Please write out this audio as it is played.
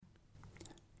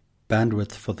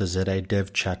Bandwidth for the ZA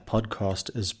Dev Chat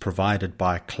podcast is provided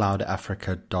by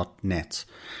cloudafrica.net.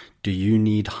 Do you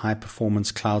need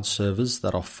high-performance cloud servers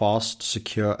that are fast,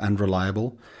 secure, and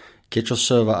reliable? Get your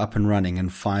server up and running in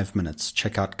 5 minutes.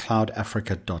 Check out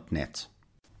cloudafrica.net.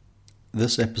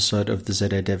 This episode of the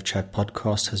ZA Dev Chat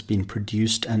podcast has been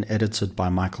produced and edited by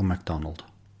Michael McDonald.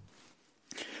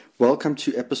 Welcome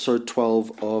to episode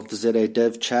 12 of the ZA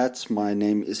Dev Chat. My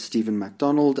name is Stephen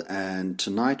McDonald, and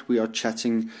tonight we are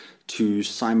chatting to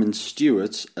Simon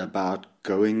Stewart about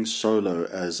going solo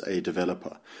as a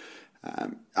developer.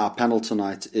 Our panel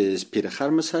tonight is Peter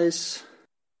Germeshuis.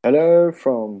 Hello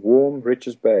from warm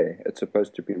Richards Bay. It's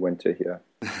supposed to be winter here.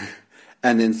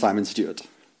 And then Simon Stewart.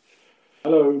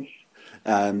 Hello.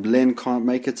 Len can't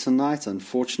make it tonight.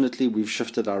 Unfortunately, we've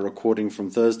shifted our recording from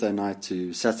Thursday night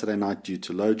to Saturday night due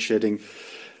to load shedding,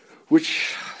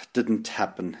 which didn't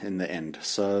happen in the end.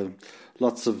 So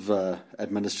lots of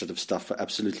administrative stuff for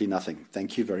absolutely nothing.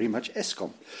 Thank you very much,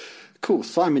 Eskom. Cool.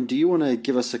 Simon, do you want to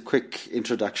give us a quick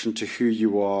introduction to who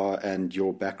you are and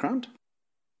your background?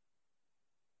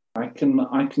 I can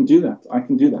do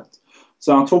that.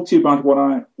 So I'll talk to you about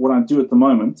what I do at the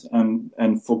moment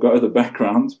and forgo the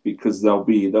background because there'll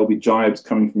be jibes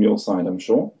coming from your side, I'm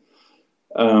sure.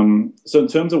 So in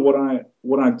terms of what I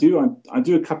do, I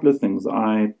do a couple of things.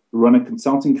 I run a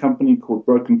consulting company called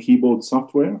Broken Keyboard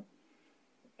Software,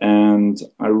 and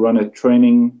I run a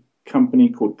training company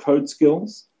called Code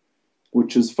Skills,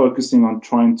 which is focusing on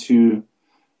trying to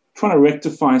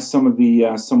rectify some of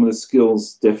the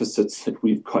skills deficits that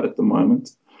we've got at the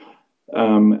moment.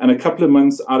 And a couple of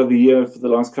months out of the year, for the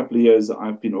last couple of years,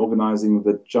 I've been organizing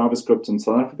the JavaScript in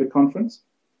South Africa conference.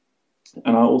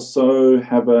 And I also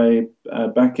have a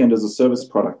backend as a service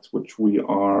product, which we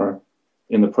are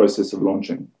in the process of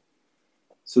launching.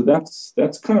 So that's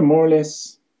kind of more or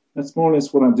less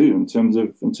what I do in terms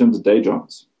of day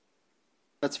jobs.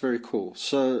 That's very cool.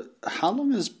 So how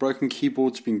long has Broken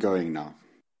Keyboards been going now?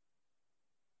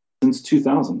 Since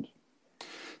 2000.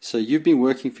 So you've been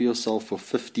working for yourself for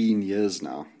 15 years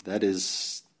now.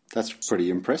 That's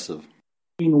pretty impressive.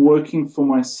 I've been working for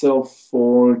myself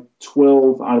for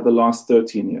 12 out of the last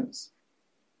 13 years.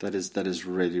 That is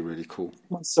really, really cool.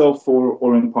 Myself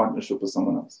or in partnership with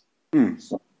someone else.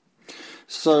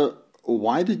 So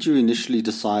why did you initially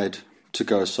decide to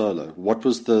go solo? What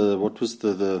was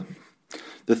the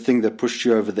thing that pushed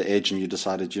you over the edge and you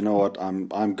decided, you know what,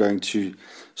 I'm going to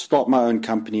start my own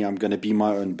company, I'm going to be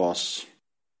my own boss?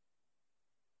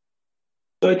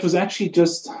 So it was actually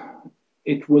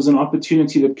it was an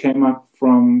opportunity that came up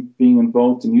from being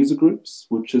involved in user groups,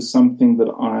 which is something that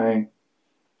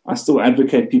I still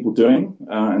advocate people doing,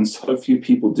 and so few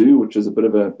people do, which is a bit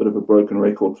of a broken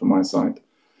record from my side.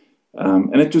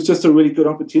 And it was just a really good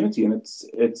opportunity, and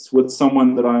it's with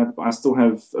someone that I still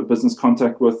have a business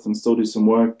contact with and still do some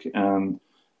work, and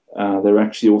they're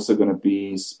actually also going to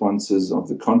be sponsors of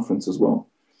the conference as well.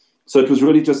 So it was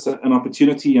really just an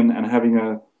opportunity, and having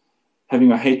a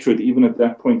hatred even at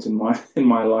that point in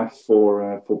my life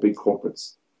for big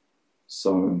corporates.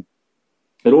 So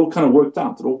it all kind of worked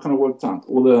out. All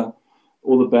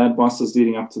the bad bosses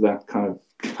leading up to that kind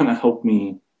of helped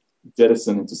me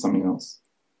jettison into something else.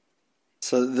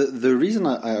 So the reason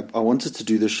I wanted to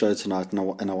do this show tonight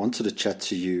and I wanted to chat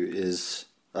to you is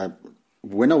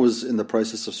when I was in the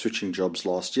process of switching jobs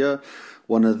last year,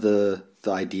 one of the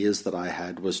ideas that I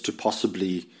had was to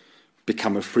possibly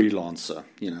become a freelancer,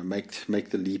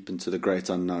 make the leap into the great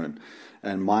unknown.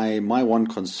 And my one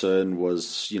concern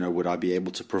was, would I be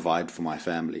able to provide for my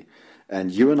family? And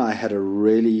you and I had a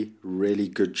really, really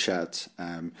good chat.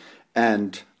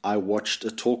 And I watched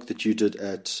a talk that you did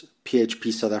at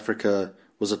PHP South Africa.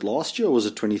 Was it last year or was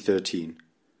it 2013?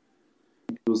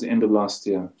 It was the end of last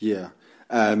year. Yeah.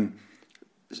 And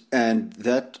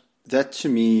that to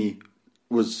me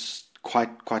was quite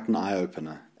an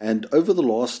eye-opener. And over the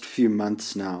last few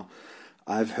months now,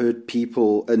 I've heard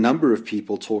a number of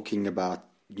people talking about,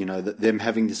 them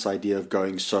having this idea of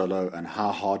going solo and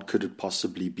how hard could it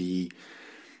possibly be.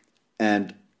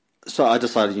 And so I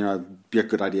decided, it'd be a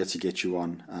good idea to get you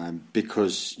on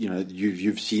because,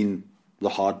 you've seen the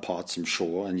hard parts, I'm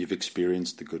sure, and you've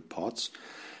experienced the good parts.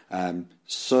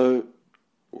 So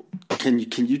can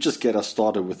you just get us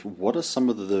started with what are some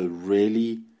of the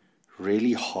really,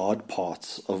 really hard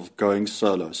parts of going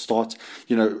solo?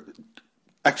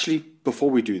 Actually, before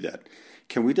we do that,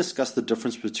 can we discuss the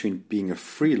difference between being a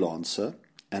freelancer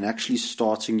and actually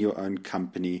starting your own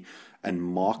company and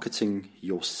marketing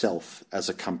yourself as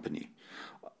a company?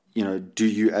 Do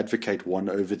you advocate one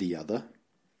over the other?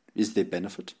 Is there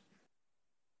benefit?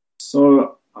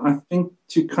 So I think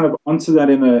to kind of answer that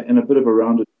in a bit of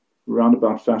a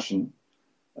roundabout fashion,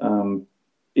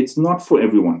 It's not for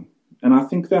everyone, and I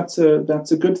think that's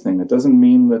a good thing. It doesn't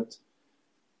mean that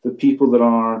the people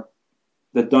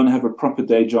that don't have a proper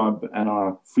day job and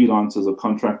are freelancers or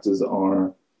contractors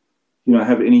are,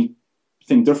 have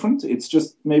anything different. It's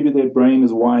just maybe their brain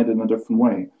is wired in a different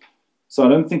way. So I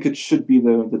don't think it should be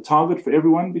the target for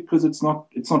everyone, because it's not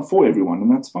for everyone,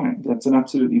 and that's fine. That's an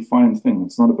absolutely fine thing.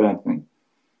 It's not a bad thing.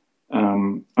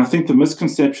 I think the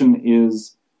misconception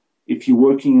is, if you're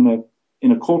working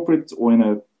in a corporate or in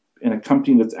a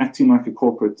company that's acting like a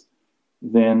corporate,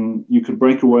 then you could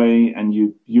break away and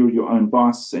you're your own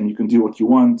boss and you can do what you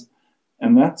want.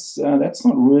 And that's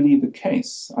not really the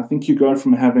case. I think you go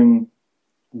from having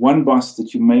one boss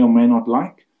that you may or may not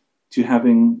like to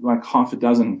having like half a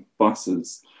dozen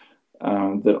bosses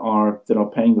that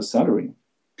are paying the salary.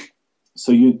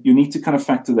 So you need to kind of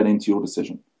factor that into your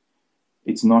decision.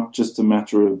 It's not just a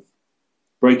matter of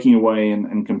breaking away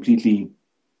and completely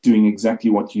doing exactly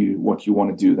what you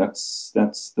want to do. That's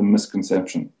the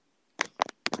misconception.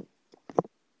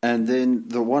 And then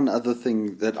the one other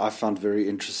thing that I found very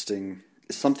interesting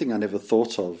is something I never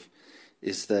thought of,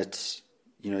 is that,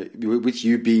 with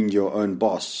you being your own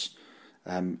boss,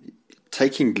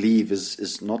 taking leave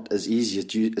is not as easy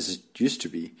as it used to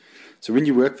be. So when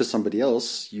you work for somebody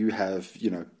else, you have,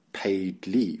 paid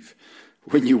leave.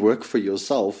 When you work for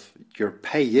yourself, you're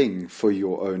paying for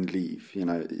your own leave.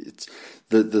 It's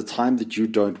the time that you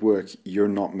don't work, you're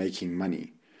not making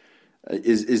money.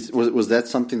 Was that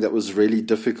something that was really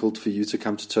difficult for you to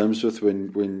come to terms with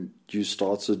when you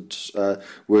started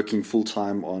working full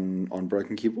time on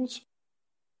Broken Keyboards?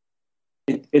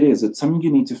 It is. It's something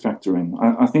you need to factor in.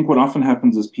 I think what often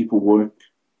happens is people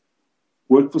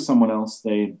work for someone else.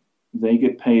 They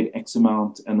get paid X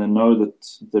amount, and they know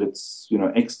that it's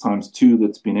X times 2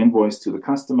 that's been invoiced to the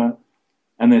customer,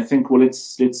 and they think, well,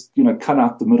 let's cut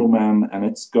out the middleman and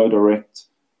let's go direct.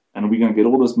 And we're going to get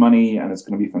all this money, and it's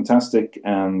going to be fantastic,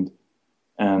 and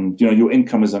your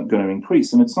income isn't going to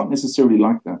increase. And it's not necessarily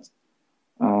like that.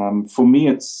 For me,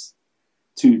 it's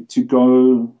to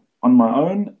go on my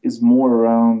own is more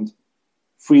around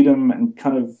freedom and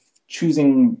kind of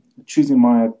choosing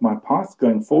my path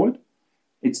going forward.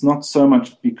 It's not so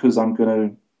much because I'm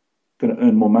going to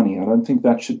earn more money. I don't think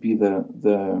that should be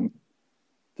the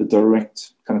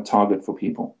direct kind of target for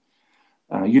people.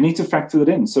 You need to factor that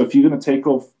in. So if you're going to take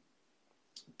off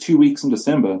 2 weeks in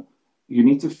December, you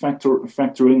need to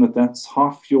factor in that's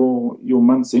half your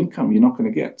month's income you're not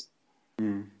going to get.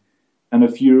 Mm. And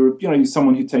if you're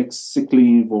someone who takes sick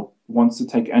leave or wants to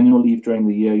take annual leave during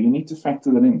the year, you need to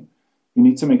factor that in. You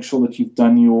need to make sure that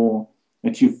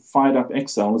you've fired up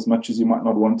Excel as much as you might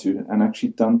not want to, and actually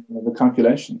done the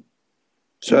calculation.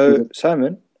 So,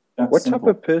 Simon, what simple. type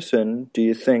of person do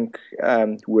you think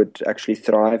would actually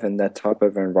thrive in that type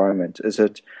of environment? Is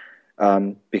it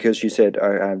because you said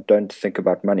I don't think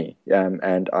about money,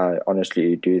 and I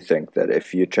honestly do think that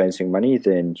if you're chasing money,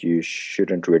 then you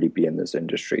shouldn't really be in this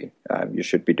industry. You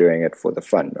should be doing it for the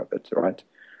fun of it, right?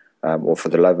 Or for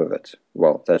the love of it.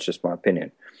 Well, that's just my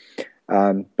opinion.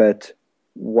 But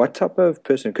what type of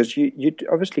person, because you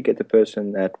obviously get the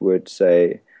person that would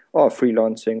say, oh,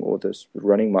 freelancing or this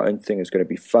running my own thing is going to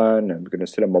be fun. I'm going to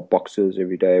sit in my boxes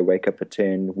every day, wake up at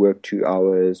 10, work 2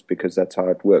 hours because that's how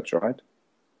it works, right?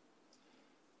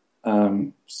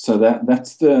 So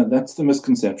that's the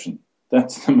misconception.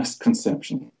 That's the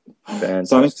misconception. Fantastic.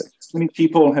 So I think so many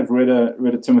people have read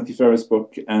a Timothy Ferriss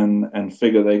book and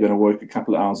figure they're going to work a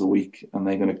couple of hours a week and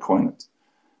they're going to coin it.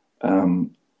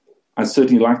 I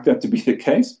certainly like that to be the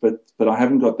case, but I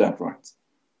haven't got that right.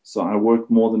 So I work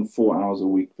more than 4 hours a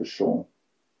week for sure.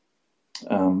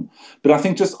 But I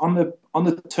think just on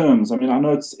the terms, I mean, I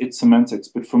know it's semantics,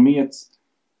 but for me, it's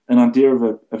an idea of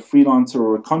a freelancer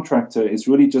or a contractor is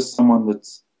really just someone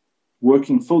that's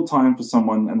working full time for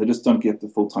someone and they just don't get the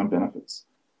full time benefits.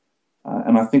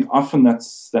 And I think often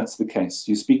that's the case.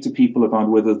 You speak to people about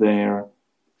whether they're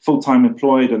full time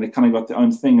employed and they kind of got their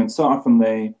own thing, and so often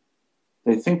they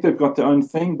think they've got their own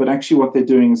thing, but actually what they're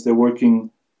doing is they're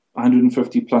working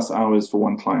 150 plus hours for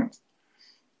one client.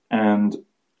 And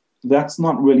that's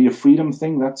not really a freedom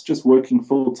thing. That's just working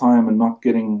full time and not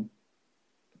getting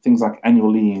things like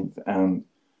annual leave and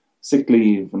sick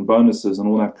leave and bonuses and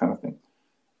all that kind of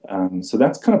thing. So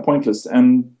that's kind of pointless.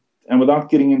 And without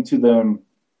getting into the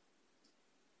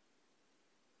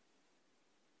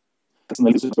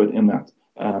in that,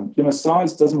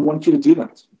 SARS doesn't want you to do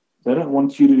that. They don't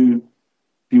want you to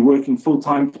be working full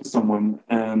time for someone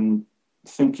and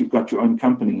think you've got your own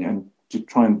company and to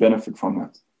try and benefit from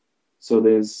that. So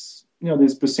there's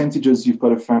percentages you've got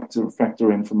to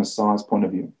factor in from a SARS point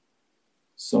of view.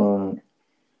 So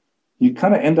you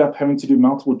kind of end up having to do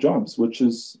multiple jobs, which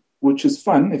is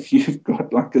fun if you've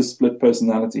got like a split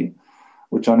personality,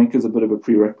 which I think is a bit of a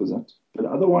prerequisite. But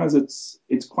otherwise, it's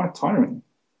quite tiring.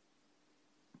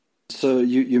 So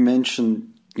you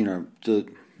mentioned, the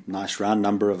nice round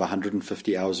number of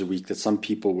 150 hours a week that some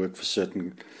people work for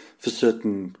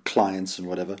certain clients and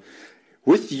whatever.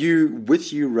 With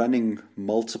you running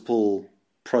multiple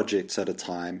projects at a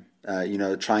time,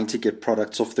 trying to get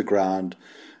products off the ground,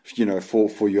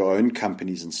 for your own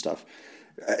companies and stuff.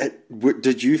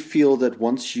 Did you feel that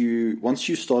once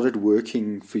you started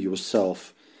working for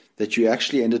yourself, that you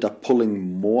actually ended up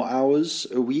pulling more hours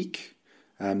a week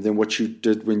than what you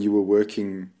did when you were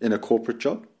working in a corporate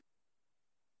job?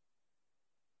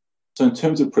 So in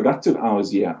terms of productive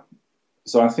hours, yeah.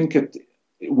 So I think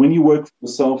when you work for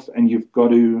yourself and you've got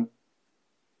to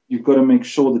make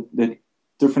sure that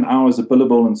different hours are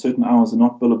billable and certain hours are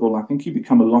not billable, I think you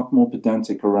become a lot more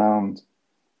pedantic around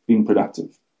being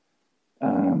productive.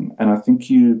 And I think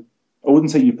I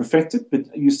wouldn't say you perfect it,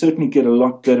 but you certainly get a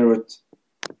lot better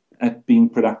at being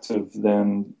productive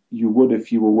than you would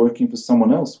if you were working for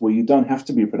someone else, where you don't have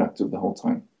to be productive the whole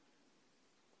time.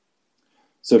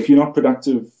 So if you're not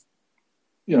productive,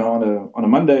 on a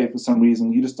Monday for some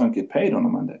reason, you just don't get paid on a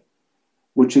Monday,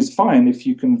 which is fine if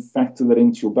you can factor that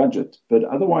into your budget. But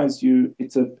otherwise,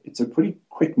 it's a pretty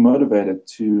quick motivator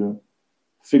to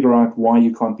figure out why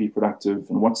you can't be productive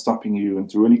and what's stopping you, and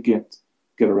to really get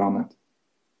around that.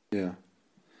 Yeah,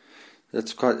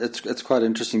 it's quite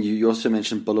interesting. You also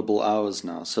mentioned billable hours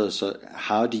now. So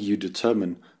how do you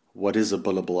determine what is a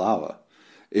billable hour?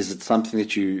 Is it something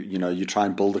that you try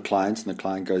and build a client and the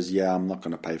client goes, yeah, I'm not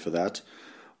going to pay for that?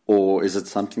 Or is it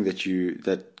something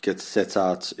that gets set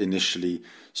out initially?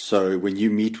 So when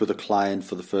you meet with a client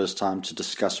for the first time to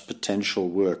discuss potential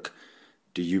work,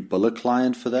 do you bill a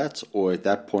client for that? Or at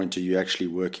that point, are you actually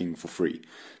working for free?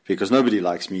 Because nobody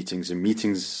likes meetings, and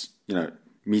meetings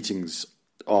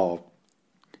are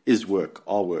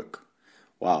work.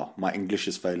 Wow, my English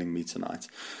is failing me tonight.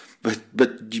 But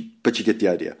you get the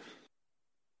idea.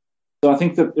 So I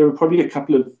think that there are probably a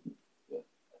couple of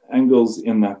angles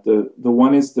in that. The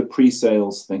one is the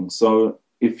pre-sales thing. So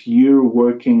if you're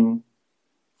working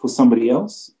for somebody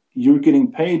else, you're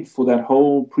getting paid for that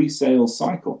whole pre-sales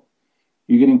cycle.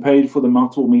 You're getting paid for the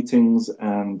multiple meetings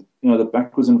and the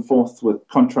backwards and forth with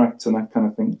contracts and that kind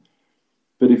of thing.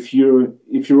 But if you're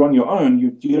on your own,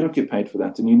 you don't get paid for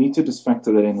that, and you need to just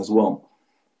factor that in as well.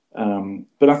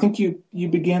 But I think you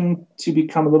begin to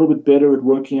become a little bit better at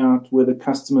working out where the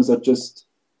customers are just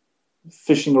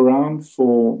fishing around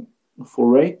for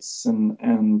rates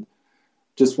and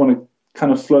just want to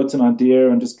kind of float an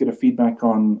idea and just get a feedback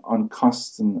on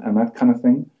costs and that kind of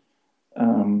thing.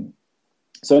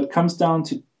 So it comes down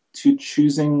to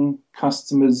choosing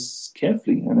customers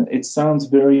carefully, and it sounds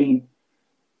very,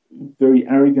 very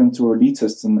arrogant or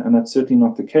elitist, and that's certainly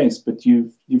not the case. But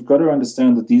you've got to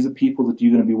understand that these are people that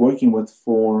you're going to be working with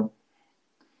for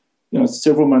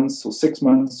several months or 6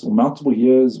 months or multiple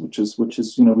years, which is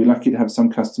we're lucky to have some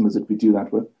customers that we do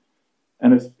that with.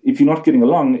 And if you're not getting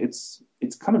along, it's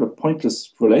kind of a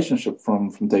pointless relationship from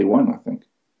day one, I think.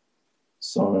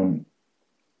 So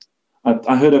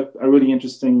I heard a really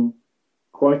interesting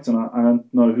quote, and I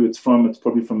don't know who it's from. It's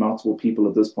probably from multiple people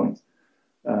at this point.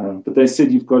 But they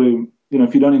said you've got to,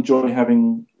 if you don't enjoy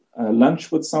having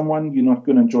lunch with someone, you're not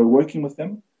going to enjoy working with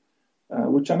them,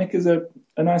 which I think is a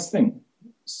nice thing.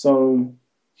 So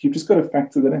you've just got to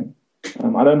factor that in.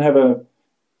 I don't have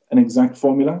an exact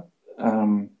formula,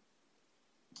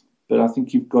 but I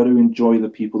think you've got to enjoy the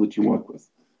people that you work with,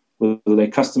 whether they're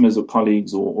customers or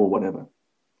colleagues or whatever.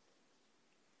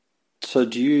 So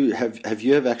have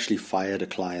you ever actually fired a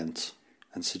client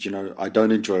and said, I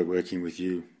don't enjoy working with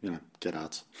you, get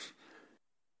out?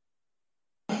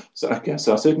 So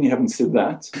I certainly haven't said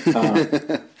that.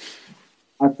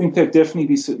 I think there have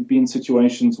definitely been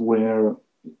situations where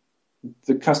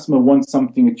the customer wants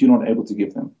something that you're not able to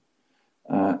give them.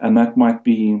 And that might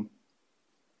be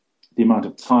the amount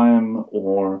of time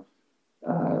or,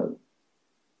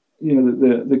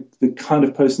 the kind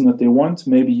of person that they want.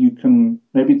 Maybe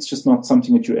it's just not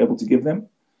something that you're able to give them.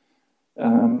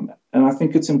 And I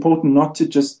think it's important not to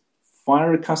just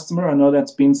fire a customer. I know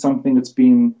that's been something that's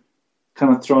been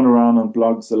kind of thrown around on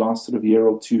blogs the last sort of year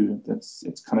or two. It's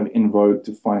kind of in vogue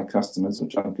to fire customers,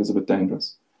 which I think is a bit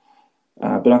dangerous.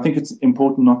 But I think it's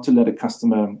important not to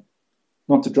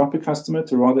drop a customer,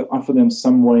 to rather offer them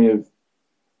some way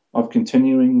of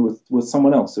continuing with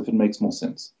someone else if it makes more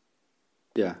sense.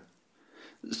 Yeah.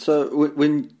 So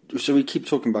we keep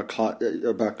talking about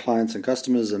clients and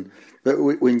customers, but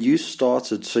when you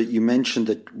started, so you mentioned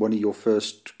that one of your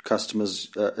first customers,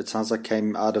 it sounds like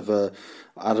came out of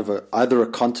either a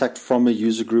contact from a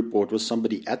user group or it was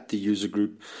somebody at the user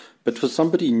group. But for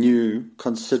somebody new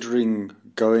considering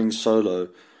going solo,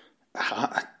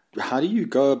 how do you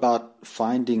go about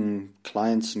finding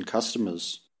clients and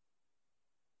customers?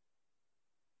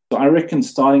 So I reckon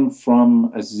starting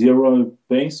from a zero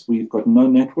base where you've got no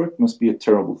network must be a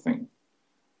terrible thing,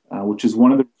 which is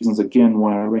one of the reasons, again,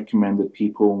 why I recommend that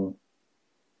people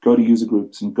go to user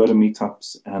groups and go to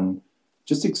meetups and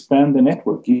just expand their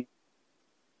network. Even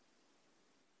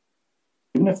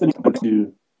if they need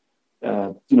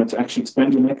to actually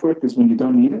expand your network is when you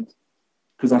don't need it.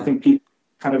 Because I think people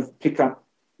kind of pick up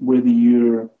whether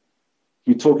you're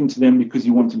talking to them because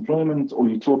you want employment or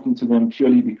you're talking to them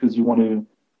purely because you want to,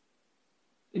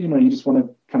 you just want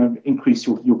to kind of increase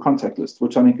your contact list,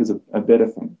 which I think is a better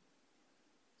thing.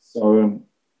 So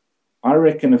I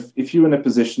reckon if you're in a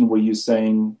position where you're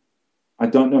saying, I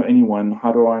don't know anyone,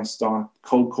 how do I start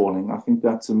cold calling? I think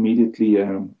that's immediately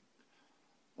a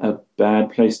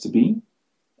bad place to be.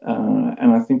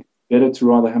 And I think better to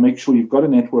rather make sure you've got a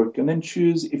network and then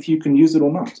choose if you can use it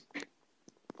or not.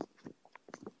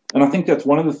 And I think that's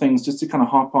one of the things, just to kind of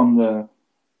harp on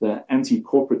the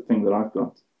anti-corporate thing that I've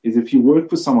got, is if you work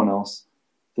for someone else,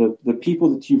 the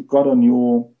people that you've got on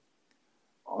your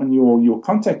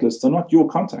contact list are not your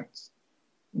contacts.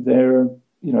 They're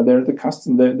the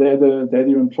customer. They're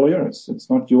your employers. It's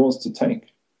not yours to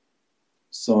take.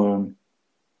 So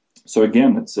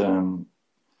again,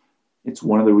 it's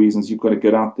one of the reasons you've got to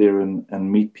get out there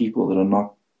and meet people that are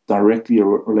not directly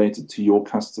related to your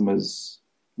customers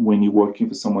when you're working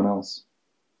for someone else.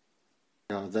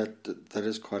 Yeah, that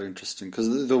is quite interesting,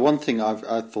 because the one thing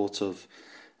I thought of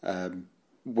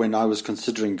when I was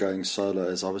considering going solo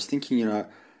is I was thinking,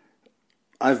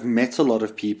 I've met a lot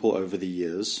of people over the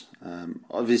years.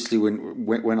 Obviously,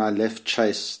 when I left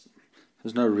Chase,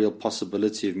 there's no real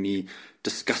possibility of me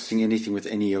discussing anything with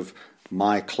any of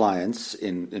my clients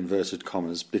in inverted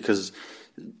commas, because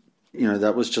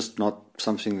that was just not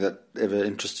something that ever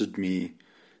interested me.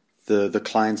 The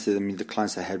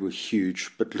clients I had were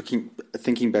huge, but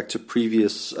thinking back to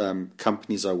previous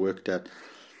companies I worked at,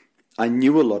 I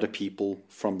knew a lot of people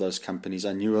from those companies.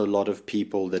 I knew a lot of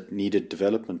people that needed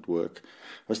development work.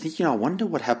 I was thinking, I wonder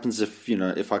what happens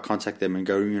if I contact them and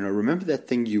go, remember that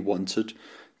thing you wanted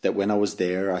that when I was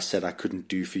there I said I couldn't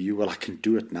do for you? Well, I can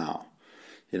do it now.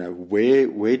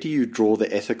 Where do you draw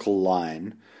the ethical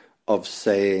line of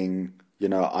saying,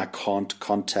 I can't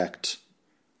contact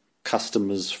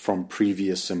customers from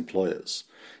previous employers?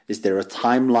 Is there a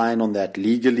timeline on that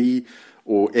legally,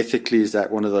 or ethically? Is that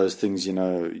one of those things, you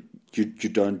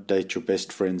don't date your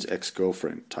best friend's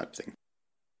ex-girlfriend type thing?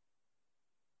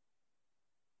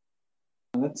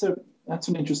 That's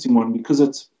an interesting one,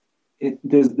 because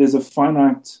there's a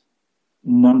finite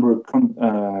number of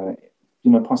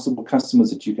possible customers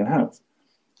that you can have.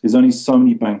 There's only so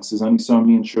many banks, there's only so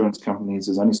many insurance companies,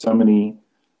 there's only so many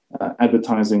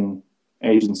advertising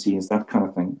agencies, that kind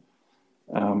of thing.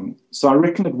 So I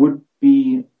reckon it would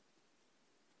be.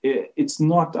 It's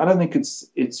not. I don't think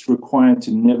it's required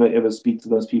to never ever speak to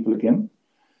those people again.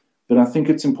 But I think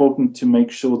it's important to make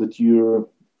sure that you're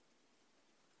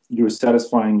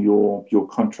satisfying your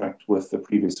contract with the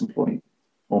previous employee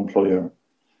or employer.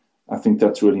 I think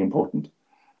that's really important.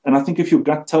 And I think if your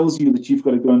gut tells you that you've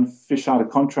got to go and fish out a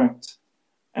contract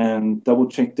and double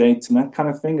check dates and that kind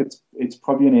of thing, it's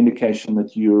probably an indication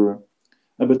that you're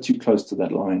a bit too close to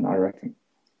that line, I reckon.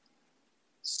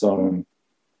 So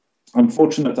I'm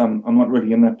fortunate I'm not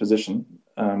really in that position,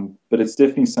 but it's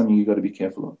definitely something you've got to be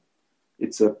careful of.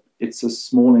 It's a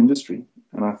small industry,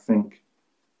 and I think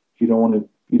you don't want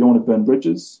to burn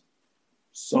bridges,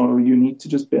 so you need to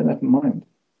just bear that in mind.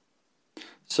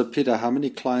 So Peter, how many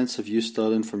clients have you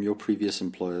stolen from your previous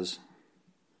employers?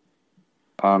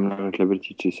 I'm not at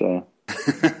liberty to say.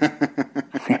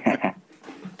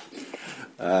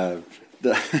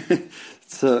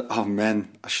 So, oh man,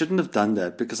 I shouldn't have done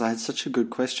that, because I had such a good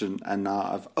question, and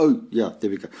now there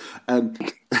we go. And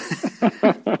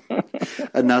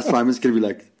now Simon's going to be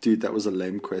like, dude, that was a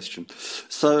lame question.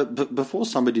 So, before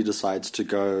somebody decides to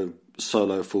go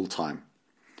solo full time,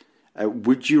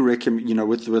 would you recommend,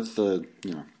 with the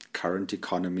current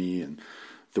economy and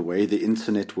the way the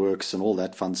internet works and all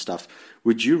that fun stuff,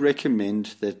 would you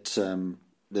recommend that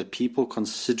that people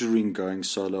considering going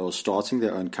solo or starting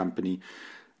their own company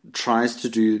tries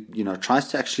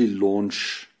to actually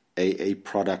launch a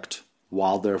product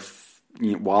while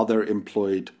they're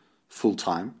employed full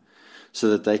time? so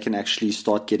that they can actually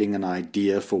start getting an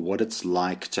idea for what it's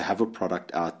like to have a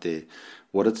product out there,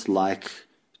 what it's like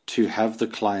to have the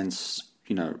clients,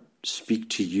 speak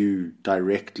to you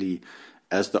directly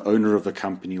as the owner of a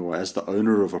company or as the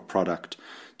owner of a product,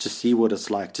 to see what it's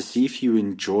like, to see if you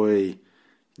enjoy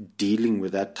dealing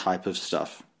with that type of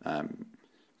stuff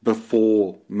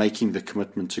before making the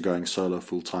commitment to going solo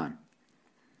full time?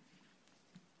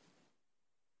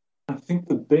 I think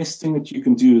the best thing that you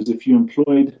can do is, if you're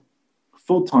employed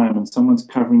full time and someone's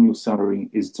covering your salary,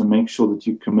 is to make sure that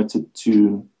you're committed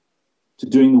to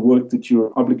doing the work that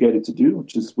you're obligated to do,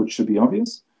 which should be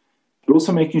obvious, but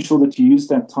also making sure that you use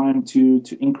that time to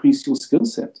increase your skill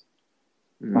set.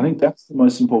 I think that's the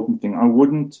most important thing. I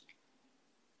wouldn't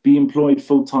be employed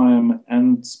full time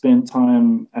and spend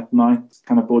time at night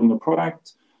kind of building a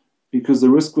product, because the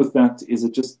risk with that is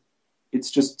it's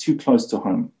just too close to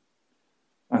home.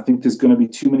 I think there's going to be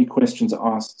too many questions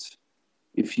asked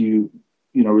if you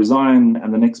resign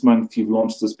and the next month you've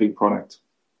launched this big product.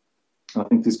 I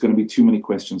think there's going to be too many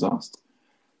questions asked.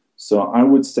 So I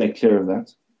would stay clear of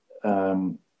that.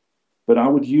 But I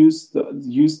would use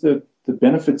the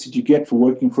benefits that you get for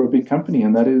working for a big company,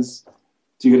 and that is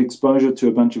to get exposure to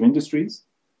a bunch of industries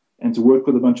and to work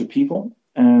with a bunch of people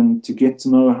and to get to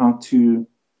know how to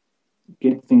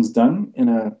get things done in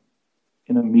a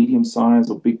medium-sized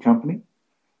or big company.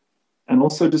 And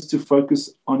also just to focus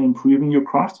on improving your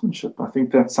craftsmanship. I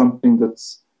think that's something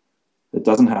that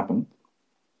doesn't happen.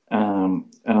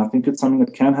 And I think it's something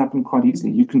that can happen quite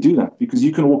easily. You can do that because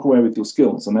you can walk away with your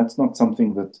skills, and that's not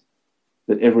something that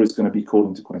ever is going to be called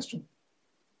into question.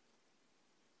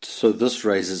 So this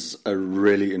raises a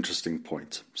really interesting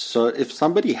point. So if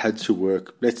somebody had to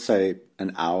work, let's say,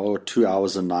 an hour or 2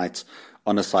 hours a night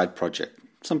on a side project,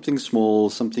 something small,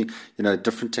 something,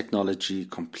 different technology,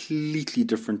 completely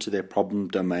different to their problem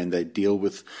domain they deal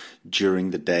with during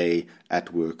the day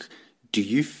at work, do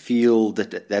you feel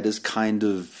that is kind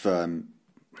of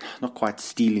not quite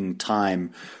stealing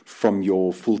time from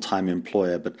your full-time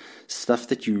employer, but stuff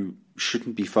that you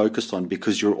shouldn't be focused on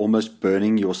because you're almost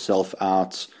burning yourself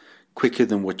out quicker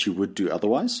than what you would do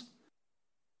otherwise?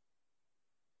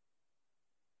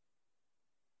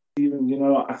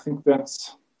 I think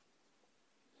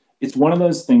it's one of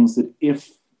those things that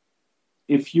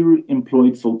if you're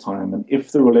employed full-time and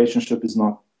if the relationship is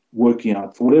not working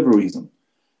out for whatever reason,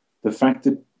 the fact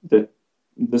that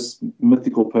this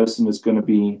mythical person is going to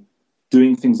be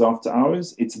doing things after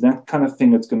hours, it's that kind of thing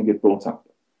that's going to get brought up.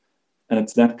 And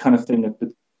it's that kind of thing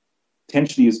that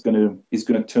potentially is going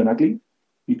to turn ugly,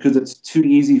 because it's too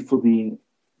easy for the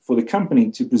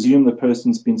company to presume the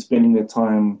person's been spending their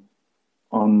time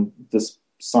on this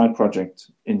side project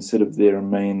instead of their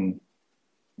main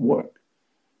work.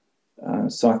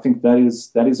 So I think that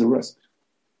is a risk.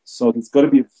 So there's got to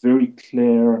be a very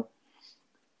clear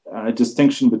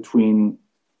distinction between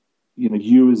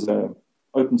you as a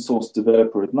open source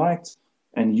developer at night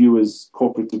and you as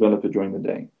corporate developer during the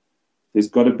day. There's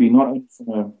got to be, not only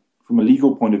from a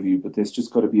legal point of view, but there's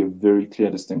just got to be a very clear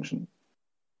distinction.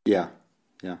 Yeah.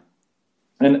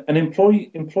 And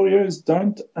employers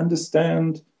don't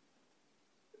understand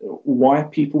why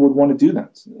people would want to do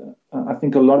that. I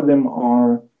think a lot of them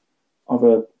are of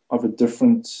a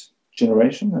different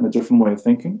generation and a different way of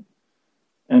thinking.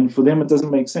 And for them, it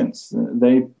doesn't make sense.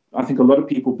 I think a lot of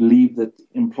people believe that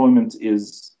employment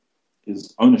is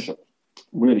ownership.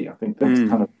 Really, I think that's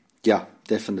kind of... Yeah,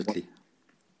 definitely.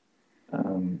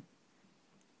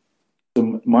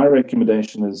 So my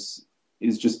recommendation is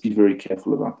just be very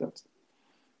careful about that.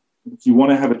 If you want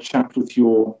to have a chat with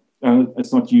your...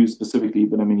 it's not you specifically,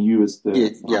 but I mean you as the...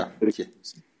 Is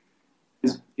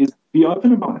be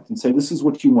open about it and say, this is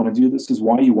what you want to do, this is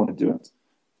why you want to do it.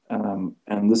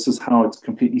 And this is how it's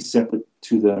completely separate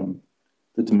to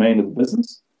the domain of the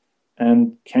business.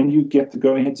 And can you get the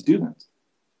go-ahead to do that?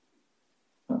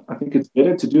 I think it's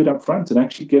better to do it up front and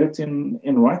actually get it in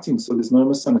writing so there's no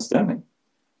misunderstanding.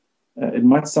 It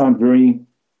might sound very,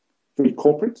 very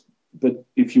corporate, but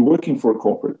if you're working for a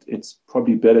corporate, it's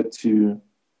probably better to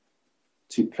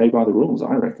play by the rules,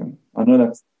 I reckon. I know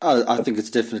that's... I think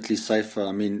it's definitely safer.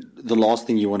 I mean, the last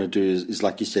thing you want to do is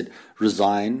like you said,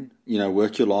 resign,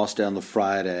 work your last day on the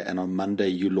Friday, and on Monday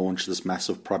you launch this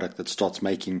massive product that starts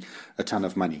making a ton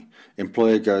of money.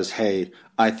 Employer goes, hey,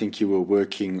 I think you were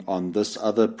working on this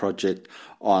other project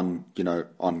on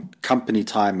company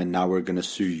time, and now we're going to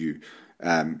sue you.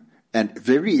 And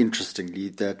very interestingly,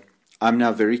 that I'm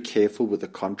now very careful with the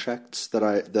contracts that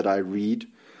I read.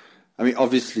 I mean,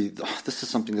 obviously, this is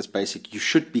something that's basic. You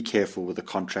should be careful with the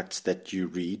contracts that you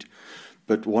read.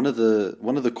 But one of the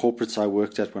corporates I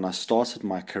worked at when I started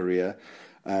my career,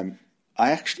 I I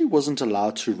actually wasn't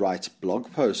allowed to write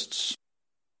blog posts.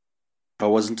 I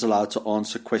wasn't allowed to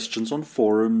answer questions on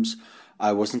forums.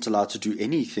 I wasn't allowed to do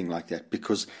anything like that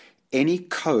because any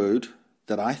code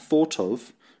that I thought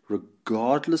of,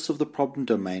 regardless of the problem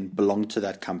domain, belonged to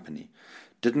that company.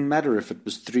 Didn't matter if it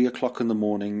was 3 o'clock in the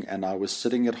morning and I was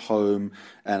sitting at home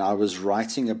and I was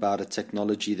writing about a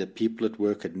technology that people at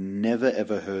work had never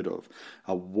ever heard of.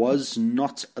 I was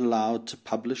not allowed to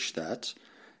publish that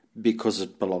because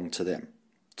it belonged to them.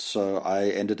 So I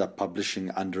ended up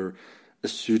publishing under a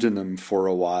pseudonym for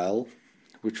a while,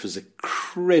 which was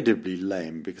incredibly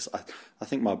lame because I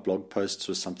think my blog posts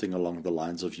were something along the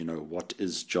lines of, what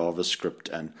is JavaScript?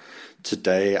 And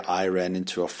today I ran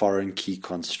into a foreign key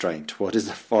constraint. What is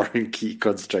a foreign key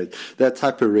constraint? That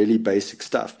type of really basic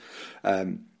stuff.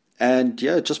 And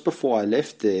yeah, just before I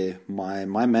left there, my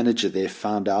manager there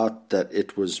found out that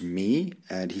it was me,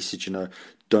 and he said,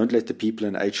 don't let the people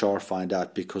in HR find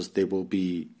out because there will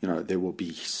be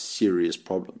serious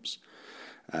problems.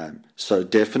 So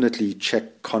definitely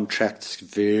check contracts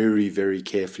very, very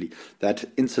carefully. That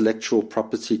intellectual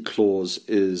property clause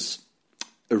is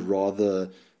a rather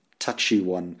touchy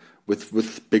one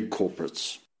with big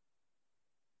corporates.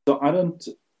 So I don't,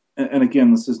 and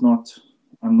again,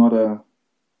 I'm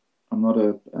not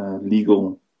a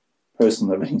legal person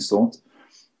of any sort,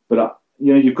 but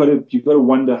you've got to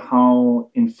wonder how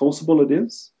enforceable it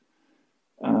is.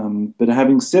 But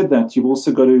having said that, you've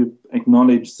also got to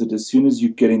acknowledge that as soon as you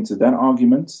get into that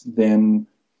argument, then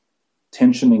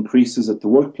tension increases at the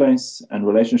workplace and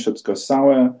relationships go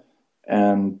sour,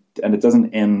 and it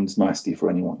doesn't end nicely for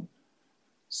anyone.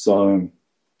 So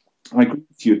I agree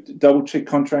with you. Double check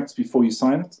contracts before you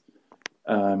sign it.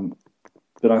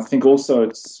 But I think also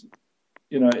it's,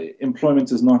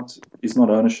 employment is not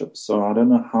ownership. So I don't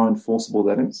know how enforceable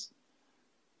that is.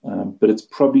 But it's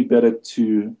probably better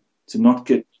to not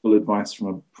get full advice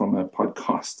from a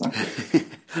podcast.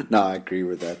 No, I agree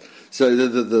with that. So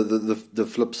the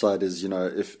flip side is,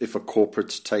 if a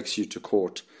corporate takes you to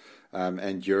court,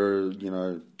 and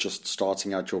you're, just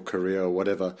starting out your career or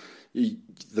whatever,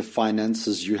 the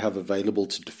finances you have available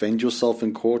to defend yourself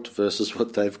in court versus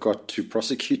what they've got to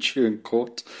prosecute you in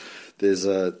court, there's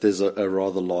a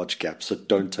rather large gap. So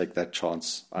don't take that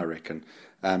chance, I reckon.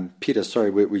 Peter, sorry,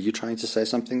 were you trying to say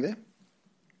something there?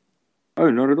 Oh,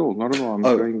 not at all. I'm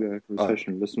enjoying the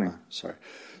conversation, listening. Sorry.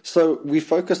 So we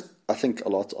focused, I think, a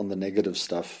lot on the negative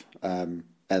stuff and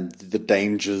the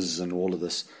dangers and all of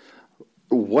this.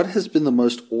 What has been the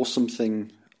most awesome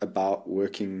thing about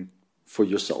working for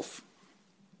yourself?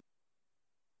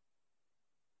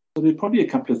 So there are probably a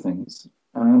couple of things.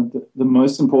 The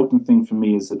most important thing for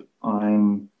me is that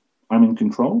I'm in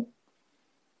control.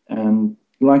 And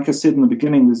like I said in the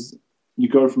beginning, you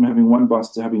go from having one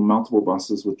boss to having multiple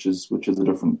bosses, which is a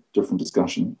different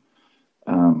discussion.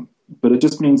 But it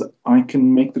just means I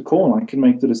can make the call. I can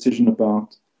make the decision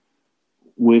about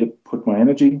where to put my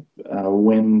energy,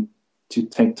 when to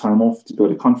take time off to go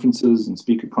to conferences and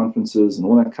speak at conferences and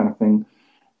all that kind of thing.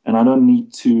 And I don't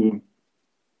need to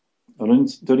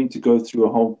go through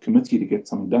a whole committee to get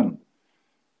something done.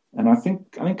 And I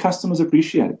think customers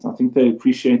appreciate it. I think they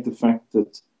appreciate the fact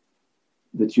that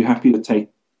you're happy to take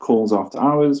calls after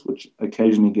hours, which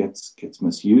occasionally gets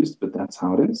misused, but that's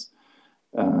how it is.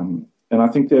 And I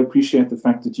think they appreciate the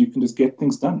fact that you can just get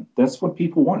things done. That's what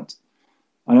people want.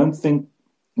 I don't think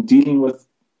dealing with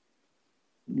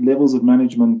levels of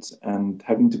management and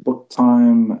having to book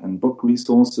time and book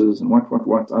resources and what,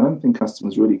 I don't think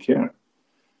customers really care.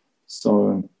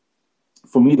 So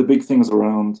for me, the big thing is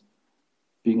around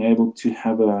being able to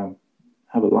have a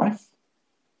life,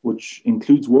 which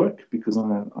includes work, because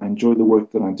I enjoy the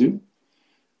work that I do,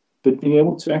 but being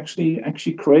able to actually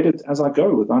create it as I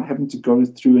go without having to go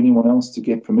through anyone else to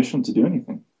get permission to do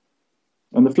anything.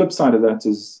 And the flip side of that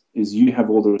is you have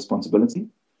all the responsibility,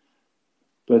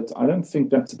 but I don't think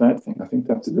that's a bad thing. I think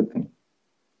that's a good thing.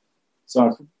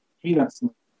 So for me, that's the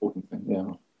important thing,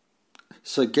 yeah.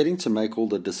 So getting to make all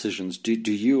the decisions, do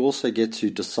you also get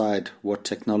to decide what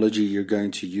technology you're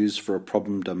going to use for a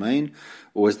problem domain,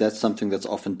 or is that something that's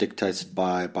often dictated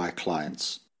by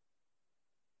clients?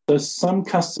 So some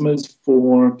customers,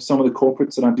 for some of the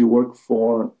corporates that I do work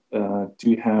for,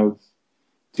 do have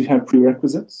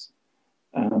prerequisites.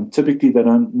 Typically, they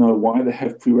don't know why they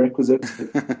have prerequisites.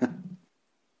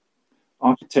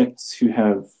 Architects who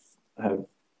have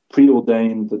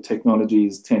preordained the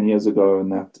technologies 10 years ago,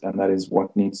 and that is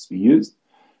what needs to be used,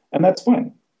 and that's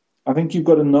fine. I think you've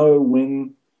got to know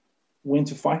when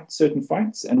to fight certain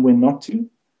fights and when not to.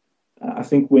 I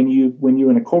think when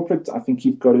you're in a corporate, I think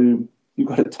you've got to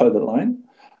toe the line.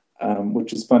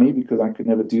 which is funny because I could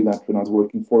never do that when I was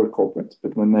working for a corporate.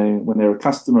 But when they're a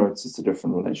customer, it's just a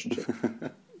different relationship.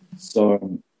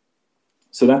 So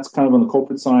that's kind of on the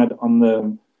corporate side. On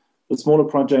the smaller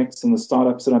projects and the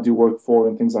startups that I do work for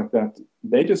and things like that,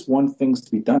 they just want things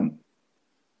to be done.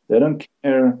 They don't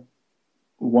care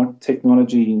what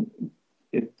technology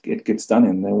it gets done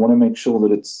in. They want to make sure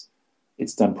that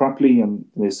it's done properly, and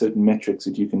there's certain metrics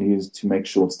that you can use to make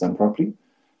sure it's done properly.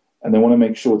 And they want to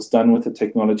make sure it's done with a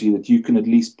technology that you can at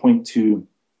least point to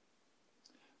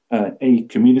a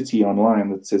community online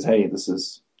that says, hey, this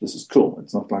is cool.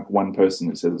 It's not like one person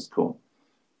who says it's cool.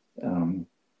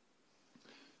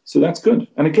 So that's good.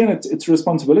 And again, it's a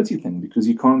responsibility thing, because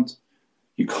you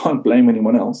can't blame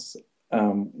anyone else,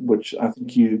 which I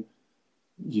think you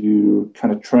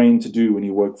kind of train to do when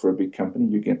you work for a big company.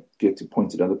 You get to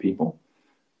point at other people.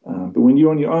 But when you're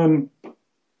on your own,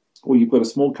 or you've got a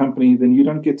small company, then you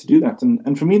don't get to do that.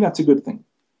 And for me, that's a good thing.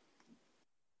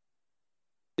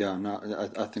 Yeah, no,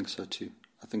 I think so too.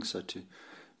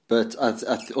 But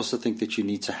I also think that you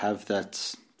need to have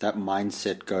that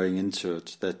mindset going into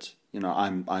it, that, you know,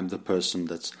 I'm the person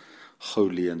that's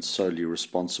wholly and solely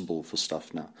responsible for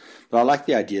stuff now. But I like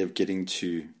the idea of getting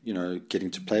to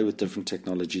play with different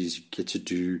technologies. You get to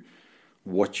do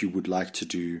what you would like to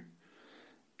do,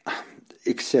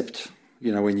 except,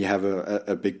 you know, when you have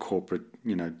a big corporate,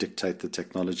 you know, dictate the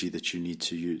technology that you need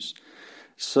to use.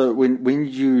 So when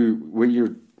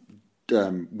you're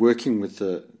working with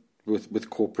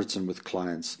corporates and with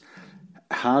clients,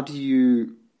 how do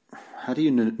you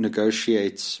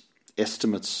negotiate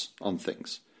estimates on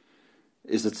things?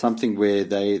 Is it something where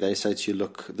they say to you,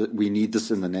 look, we need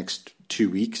this in the next 2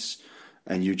 weeks,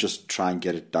 and you just try and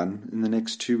get it done in the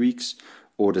next 2 weeks?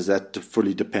 Or does that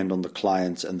fully depend on the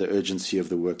clients and the urgency of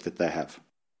the work that they have?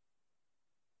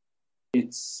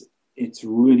 It's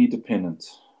really dependent.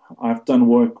 I've done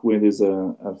work where there's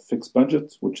a fixed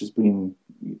budget, which has been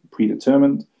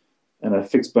predetermined, and a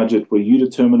fixed budget where you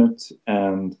determine it,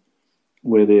 and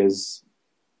where there's,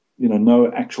 you know,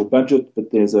 no actual budget,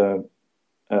 but there's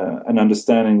an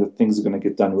understanding that things are going to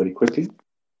get done really quickly.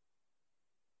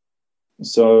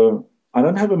 So I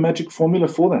don't have a magic formula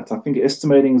for that. I think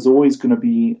estimating is always going to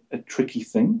be a tricky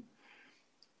thing.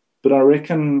 But I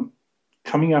reckon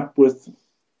coming up with,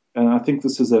 and I think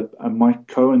this is a Mike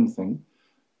Cohen thing,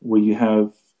 where you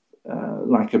have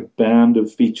like a band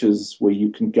of features where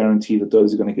you can guarantee that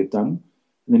those are going to get done.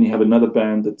 And then you have another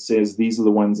band that says, these are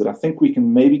the ones that I think we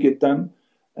can maybe get done.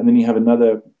 And then you have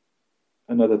another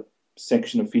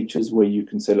section of features where you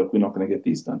can say, look, we're not going to get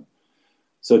these done.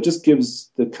 So it just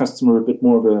gives the customer a bit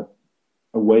more of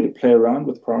a way to play around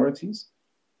with priorities.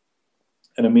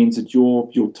 And it means that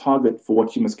your target for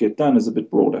what you must get done is a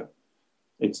bit broader.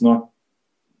 It's not,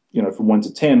 you know, from 1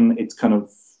 to 10, it's kind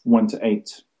of 1 to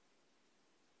 8,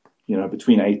 you know,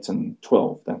 between 8 and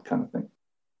 12, that kind of thing.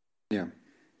 Yeah.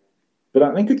 But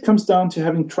I think it comes down to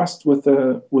having trust with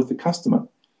the customer.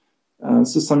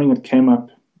 This is something that came up,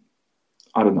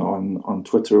 I don't know, on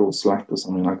Twitter or Slack or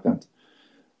something like that.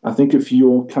 I think if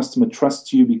your customer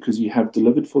trusts you because you have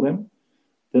delivered for them,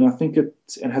 then I think it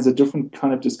has a different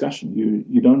kind of discussion.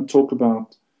 You don't talk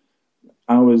about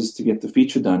hours to get the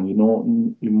feature done. You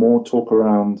more talk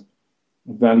around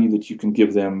value that you can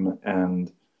give them,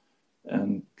 and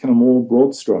kind of more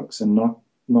broad strokes, and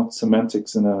not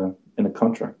semantics in a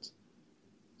contract.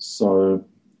 So,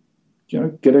 you know,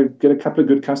 get a couple of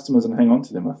good customers and hang on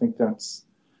to them. I think that's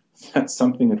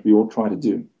something that we all try to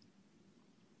do.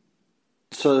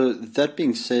 So that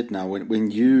being said, now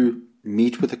when you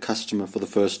meet with a customer for the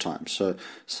first time, so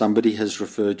somebody has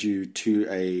referred you to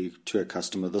a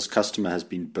customer, this customer has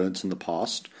been burnt in the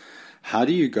past, how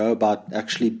do you go about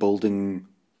actually building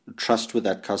trust with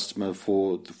that customer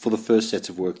for the first set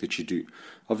of work that you do?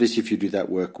 Obviously, if you do that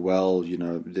work well, you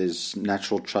know, there's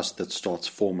natural trust that starts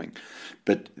forming.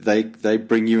 But they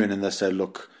bring you in and they say,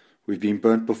 look, we've been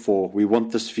burnt before, we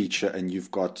want this feature, and you've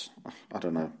got, I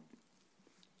don't know,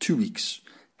 2 weeks.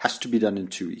 Has to be done in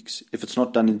 2 weeks. If it's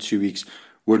not done in 2 weeks,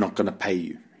 we're not going to pay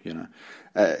you. You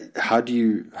know, how do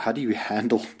you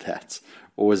handle that?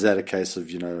 Or is that a case of,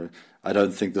 you know, I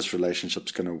don't think this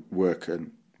relationship's going to work,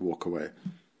 and walk away?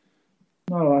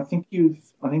 No, I think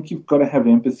you've got to have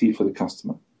empathy for the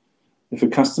customer. If a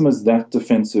customer's that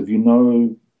defensive, you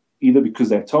know, either because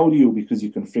they told you or because you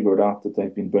can figure it out that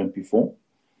they've been burnt before.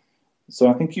 So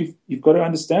I think you've got to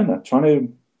understand that. Trying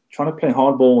to play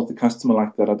hardball with the customer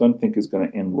like that, I don't think is going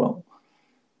to end well.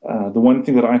 The one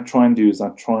thing that I try and do is I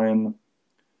try and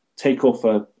take off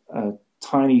a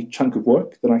tiny chunk of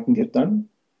work that I can get done,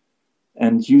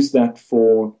 and use that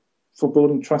for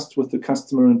building trust with the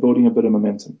customer and building a bit of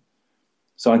momentum.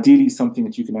 So ideally something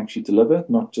that you can actually deliver,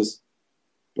 not just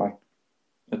like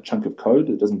a chunk of code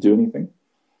that doesn't do anything.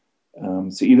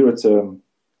 So either it's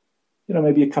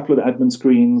maybe a couple of admin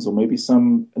screens, or maybe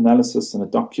some analysis in a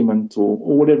document, or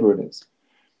whatever it is.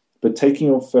 But taking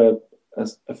off a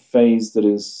phase that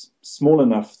is small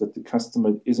enough that the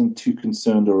customer isn't too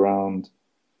concerned around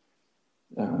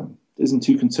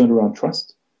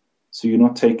trust. So you're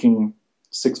not taking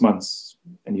 6 months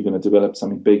and you're going to develop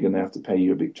something big and they have to pay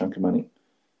you a big chunk of money.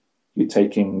 You're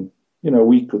taking, a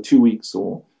week or 2 weeks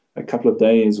or a couple of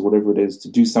days or whatever it is to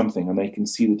do something, and they can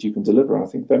see that you can deliver. I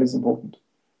think that is important,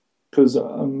 because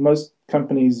most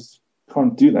companies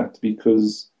can't do that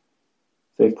because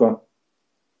they've got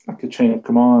like a chain of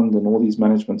command and all these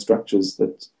management structures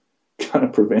that kind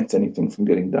of prevent anything from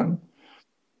getting done.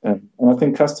 And I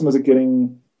think customers are they're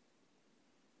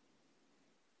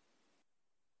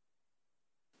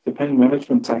paying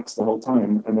management tax the whole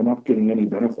time, and they're not getting any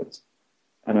benefits.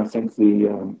 And I think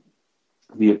the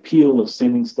appeal of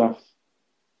sending stuff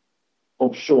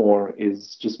offshore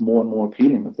is just more and more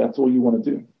appealing if that's all you want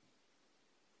to do.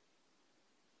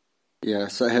 Yeah,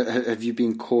 so have you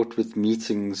been caught with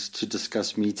meetings to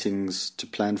discuss meetings, to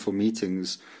plan for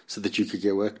meetings so that you could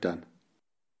get work done?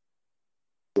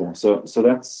 Yeah, so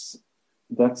that's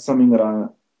something that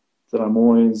I'm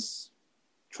always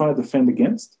trying to defend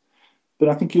against. But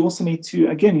I think you also need to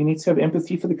have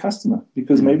empathy for the customer,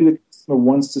 because maybe the customer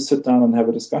wants to sit down and have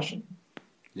a discussion.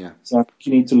 Yeah. So I think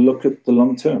you need to look at the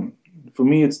long term. For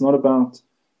me, it's not about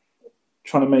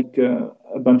trying to make a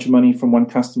bunch of money from one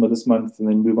customer this month and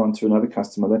then move on to another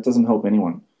customer. That doesn't help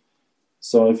anyone.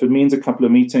 So if it means a couple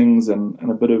of meetings and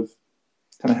a bit of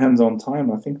kind of hands-on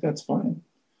time, I think that's fine.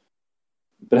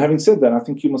 But having said that, I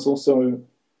think you must also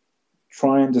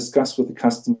try and discuss with the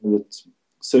customer that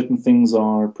certain things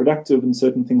are productive and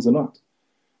certain things are not.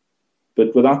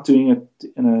 But without doing it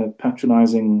in a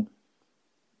patronizing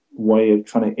way of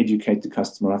trying to educate the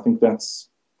customer, I think that's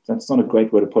not a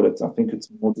great way to put it. I think it's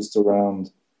more just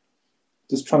around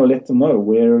just trying to let them know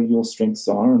where your strengths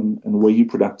are and where you're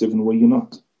productive and where you're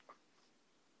not.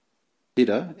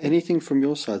 Peter, anything from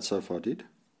your side so far, dude?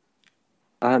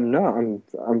 No,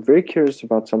 I'm very curious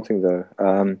about something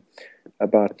though.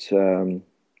 About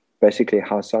basically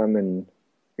how Simon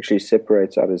actually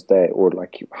separates out his day, or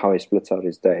like how he splits out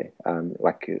his day.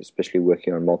 Like especially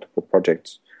working on multiple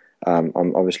projects. I'm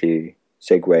obviously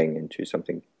segueing into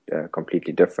something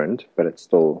completely different, but it's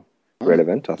still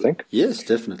relevant, I think. Yes,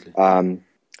 definitely.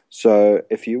 So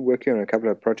if you're working on a couple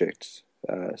of projects,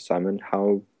 Simon,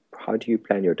 how do you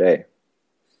plan your day?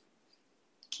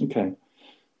 Okay.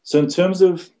 So in terms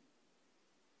of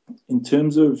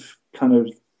kind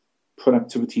of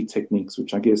productivity techniques,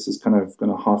 which I guess is kind of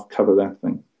going to half cover that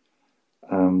thing,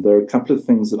 there are a couple of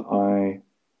things that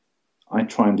I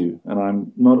try and do, and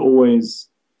I'm not always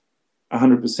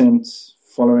 100%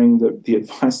 following the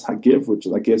advice I give, which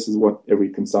I guess is what every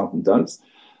consultant does,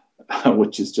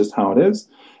 which is just how it is.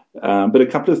 But a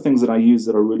couple of things that I use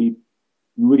that are really,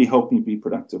 really help me be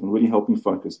productive and really help me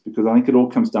focus, because I think it all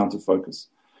comes down to focus.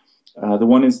 The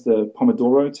one is the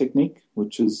Pomodoro technique,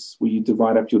 which is where you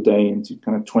divide up your day into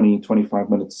kind of 20, 25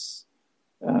 minutes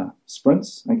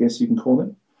sprints, I guess you can call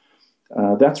them.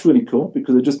 That's really cool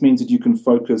because it just means that you can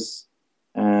focus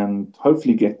and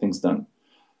hopefully get things done.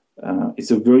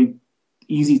 It's a very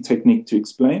easy technique to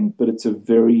explain, but it's a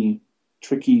very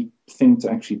tricky thing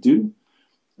to actually do,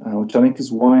 which I think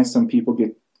is why some people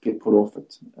get put off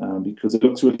it, because it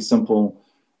looks really simple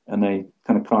and they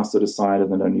kind of cast it aside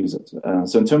and they don't use it.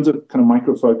 So in terms of kind of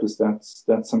micro focus, that's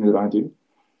something that I do.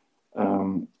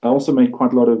 I also make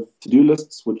quite a lot of to-do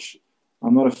lists, which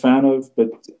I'm not a fan of, but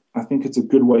I think it's a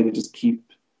good way to just keep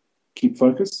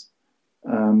focus.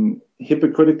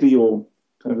 Hypocritically, or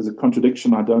kind of as a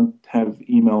contradiction, I don't have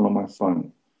email on my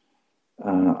phone.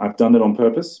 I've done it on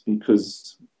purpose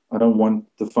because I don't want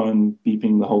the phone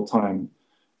beeping the whole time,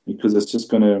 because it's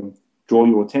just going to draw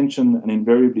your attention, and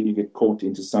invariably you get caught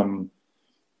into some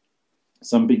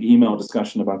big email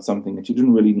discussion about something that you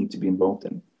didn't really need to be involved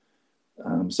in.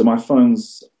 So my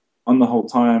phone's on the whole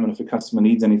time, and if a customer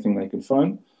needs anything, they can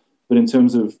phone. But in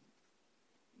terms of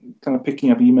kind of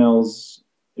picking up emails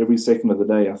every second of the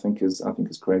day, I think is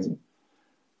crazy.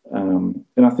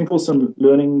 And I think also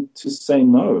learning to say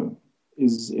no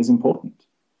is important.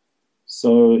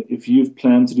 So if you've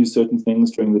planned to do certain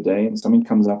things during the day and something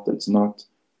comes up that's not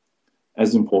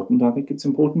as important, I think it's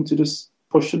important to just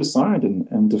push it aside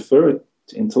and defer it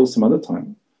until some other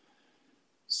time.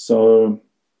 So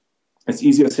it's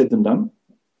easier said than done,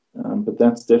 but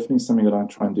that's definitely something that I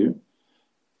try and do.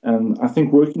 And I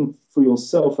think working for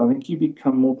yourself, I think you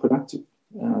become more productive.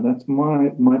 That's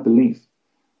my belief.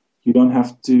 You don't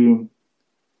have to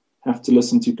have to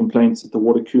listen to complaints at the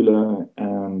water cooler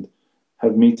and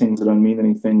have meetings that don't mean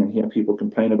anything and hear people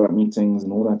complain about meetings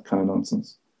and all that kind of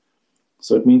nonsense.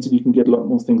 So it means that you can get a lot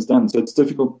more things done. So it's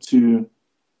difficult to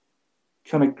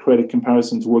kind of create a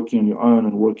comparison to working on your own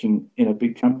and working in a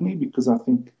big company, because I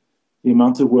think the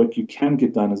amount of work you can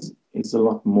get done is a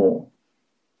lot more.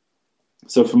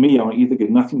 So for me, I either get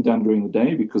nothing done during the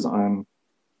day because I'm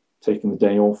taking the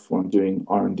day off, or I'm doing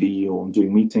R&D, or I'm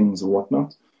doing meetings or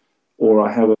whatnot, or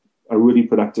I have a really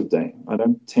productive day. I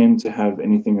don't tend to have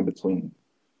anything in between.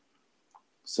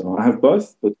 So I have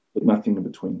both, but nothing in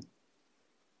between.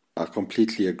 I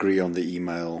completely agree on the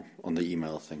email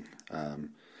thing.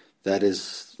 That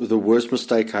is the worst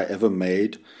mistake I ever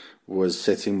made, was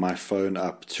setting my phone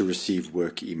up to receive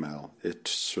work email.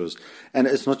 And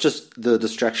it's not just the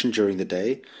distraction during the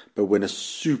day, but when a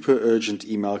super urgent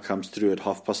email comes through at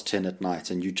 10:30 at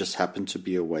night and you just happen to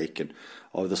be awake and,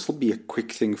 this will be a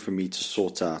quick thing for me to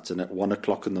sort out. And at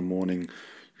 1:00 in the morning,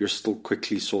 you're still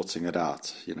quickly sorting it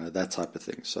out, that type of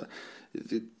thing. So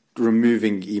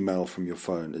removing email from your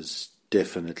phone is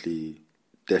definitely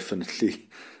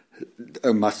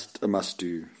a must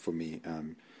do for me.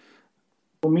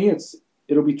 For me,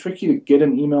 it'll be tricky to get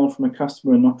an email from a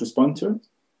customer and not respond to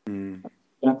it.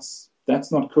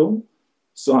 That's not cool.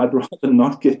 So I'd rather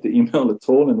not get the email at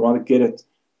all and rather get it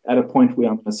at a point where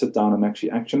I'm going to sit down and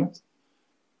actually action it.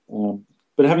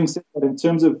 But having said that, in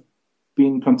terms of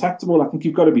being contactable, I think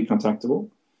you've got to be contactable.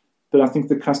 But I think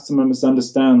the customer must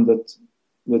understand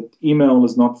that email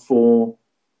is not for,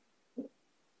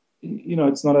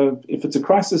 it's not if it's a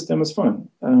crisis, then it's phone.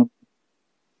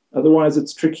 Otherwise,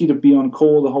 it's tricky to be on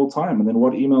call the whole time. And then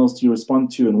what emails do you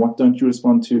respond to and what don't you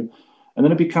respond to? And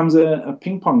then it becomes a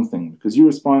ping pong thing, because you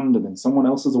respond and then someone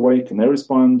else is awake and they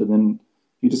respond, and then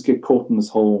you just get caught in this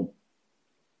whole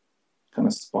kind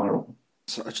of spiral.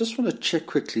 So I just want to check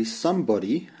quickly,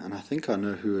 somebody, and I think I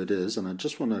know who it is, and I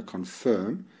just want to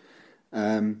confirm,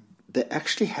 they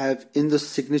actually have in the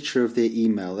signature of their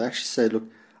email, they actually say, look,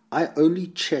 I only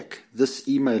check this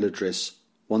email address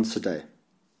once a day.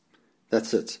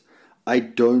 That's it. I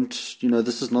don't,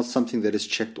 this is not something that is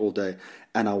checked all day.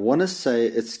 And I want to say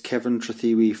it's Kevin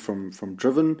Trithiwi from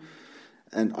Driven,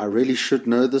 and I really should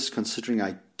know this considering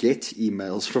I get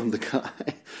emails from the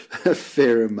guy a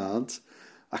fair amount.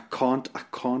 I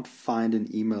can't find an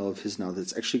email of his now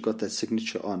that's actually got that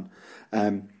signature on.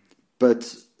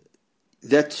 But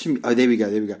that to me, there we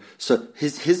go. So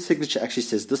his signature actually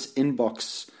says this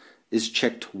inbox is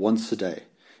checked once a day.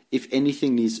 If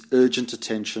anything needs urgent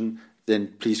attention,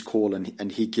 then please call,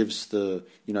 and he gives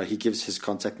his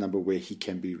contact number where he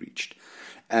can be reached.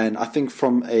 And I think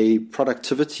from a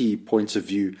productivity point of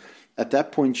view, at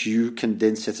that point you can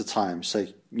then set a time.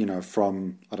 Say,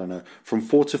 from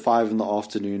 4 to 5 in the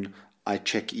afternoon, I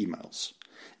check emails.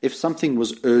 If something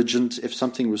was urgent, if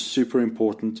something was super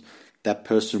important, that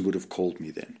person would have called me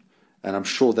then. And I'm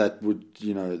sure that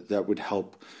would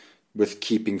help with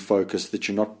keeping focus, that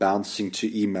you're not bouncing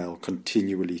to email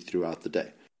continually throughout the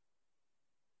day.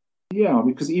 Yeah,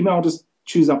 because email just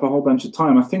chews up a whole bunch of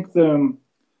time. I think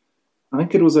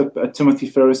it was a Timothy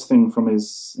Ferriss thing from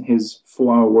his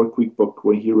 4-Hour Workweek book,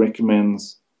 where he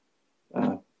recommends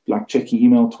check your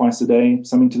email twice a day,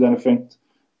 something to that effect,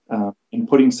 and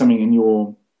putting something in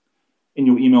your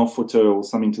email footer or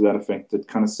something to that effect that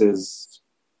kind of says,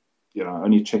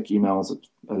 only check emails at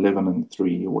 11 and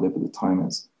 3 or whatever the time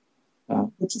is,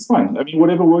 which is fine. I mean,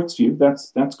 whatever works for you,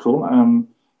 that's cool.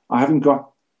 I haven't got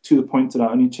to the point that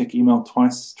I only check email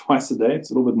twice a day.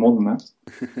 It's a little bit more than that.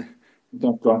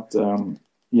 I've got,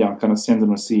 kind of send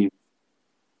and receive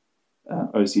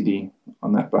OCD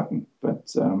on that button.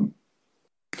 But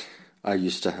I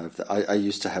used to have that. I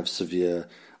used to have severe.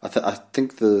 I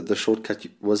think the shortcut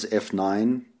was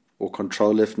F9 or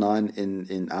Control F9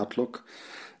 in Outlook.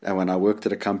 And when I worked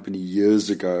at a company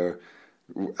years ago,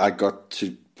 I got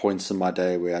to points in my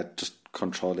day where I just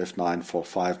Control F9 for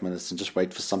 5 minutes and just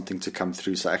wait for something to come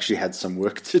through. So I actually had some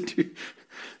work to do.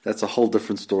 That's a whole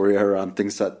different story around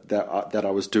things that I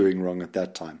was doing wrong at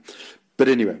that time. But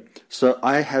anyway, so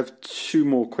I have 2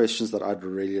 more questions that I'd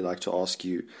really like to ask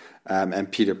you.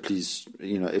 And Peter, please,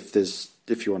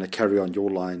 if you want to carry on your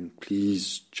line,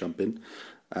 please jump in.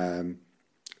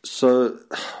 So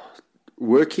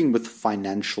working with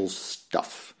financial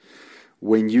stuff,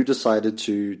 when you decided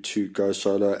to go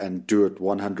solo and do it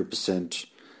 100%,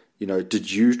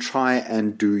 did you try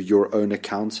and do your own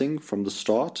accounting from the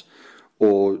start,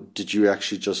 or did you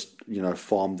actually just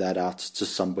farm that out to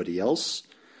somebody else?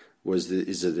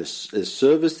 Is it a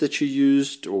service that you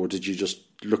used, or did you just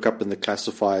look up in the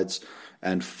classifieds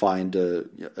and find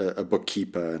a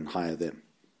bookkeeper and hire them?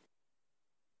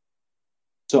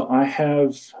 So I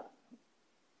have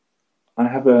I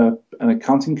have an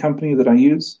accounting company that I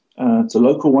use. It's a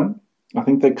local one. I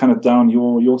think they're kind of down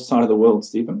your side of the world,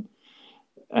 Stephen.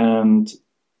 And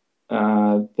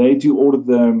they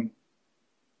do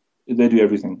they do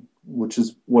everything, which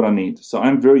is what I need. So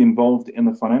I'm very involved in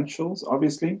the financials,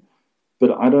 obviously,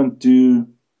 but I don't do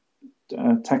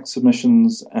tax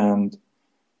submissions and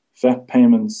VAT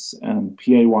payments and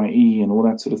PAYE and all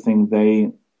that sort of thing.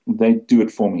 They do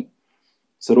it for me.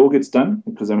 So it all gets done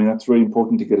because, that's very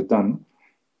important to get it done.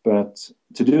 But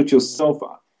to do it yourself,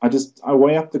 I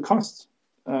weigh up the cost,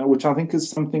 which I think is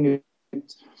something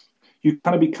you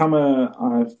kind of become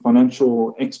a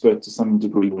financial expert to some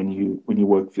degree when you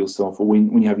work for yourself or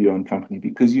when you have your own company,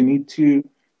 because you need to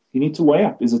weigh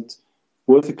up. Is it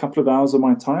worth a couple of hours of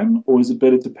my time, or is it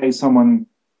better to pay someone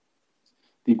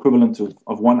the equivalent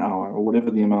of 1 hour or whatever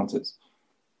the amount is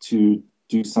to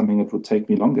do something that would take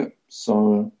me longer?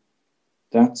 So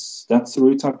that's the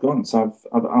route I've gone. So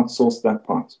I've outsourced that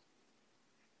part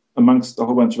amongst a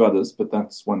whole bunch of others, but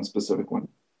that's one specific one.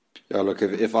 Yeah, look,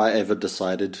 if I ever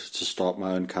decided to start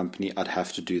my own company, I'd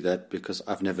have to do that because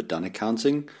I've never done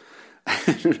accounting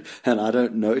and I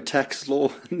don't know tax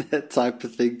law and that type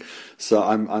of thing. So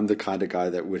I'm the kind of guy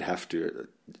that would have to.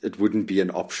 It wouldn't be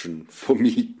an option for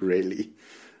me, really.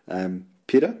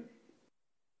 Peter?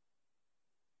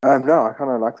 No, I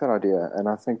kind of like that idea, and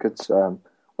I think it's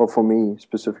for me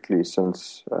specifically,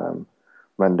 since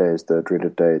Monday is the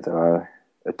dreaded day that I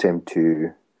attempt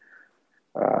to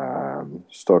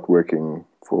start working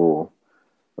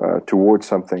towards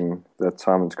something that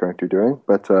Simon's going to be doing.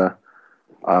 But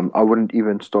I wouldn't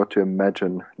even start to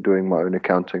imagine doing my own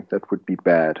accounting. That would be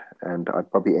bad, and I'd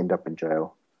probably end up in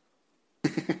jail.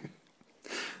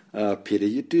 Peter,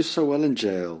 you'd do so well in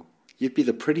jail. You'd be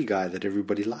the pretty guy that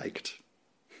everybody liked.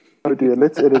 Oh dear,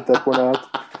 let's edit that one out.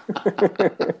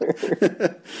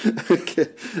 Okay.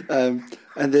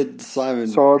 And then Simon...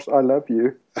 SARS, I love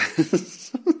you.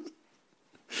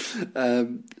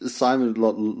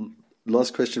 Simon,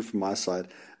 last question from my side.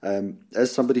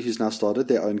 As somebody who's now started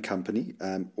their own company,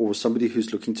 or somebody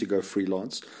who's looking to go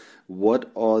freelance,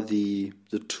 what are the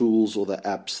tools or the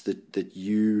apps that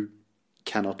you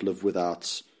cannot live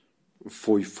without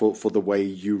for the way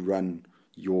you run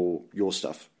your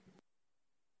stuff?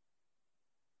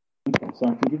 So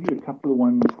I can give you a couple of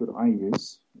ones that I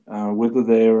use. Whether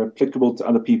they're applicable to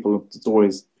other people, it's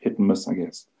always hit and miss, I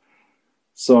guess.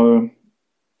 So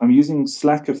I'm using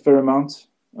Slack a fair amount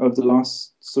over the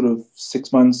last sort of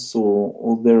 6 months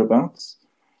or thereabouts,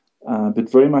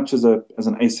 but very much as an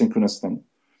asynchronous thing.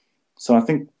 So I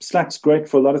think Slack's great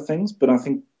for a lot of things, but I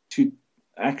think to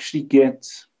actually get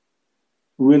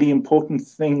really important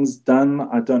things done,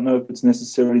 I don't know if it's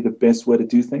necessarily the best way to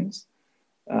do things,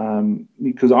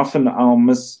 because often I'll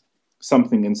miss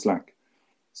something in Slack.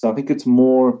 So I think it's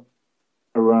more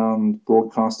around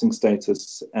broadcasting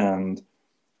status, and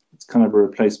it's kind of a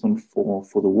replacement for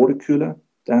the water cooler.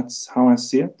 That's how I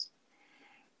see it.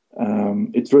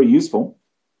 It's very useful,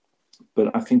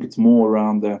 but I think it's more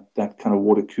around that kind of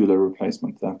water cooler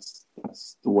replacement. That's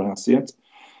the way I see it.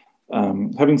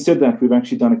 Having said that, we've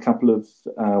actually done a couple of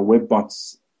web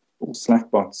bots or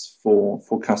Slack bots for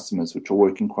customers, which are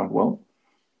working quite well.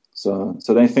 So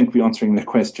they think we're answering their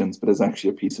questions, but it's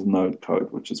actually a piece of Node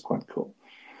code, which is quite cool.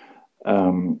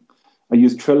 I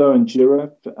use Trello and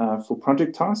Jira for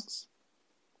project tasks.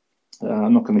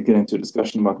 I'm not going to get into a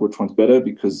discussion about which one's better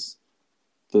because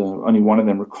only one of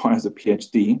them requires a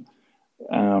PhD.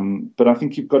 But I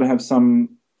think you've got to have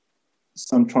some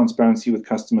transparency with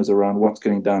customers around what's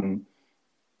getting done,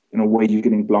 where you're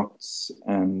getting blocked,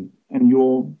 and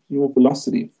your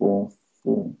velocity for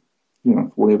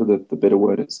whatever the better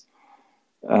word is.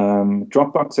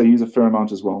 Dropbox I use a fair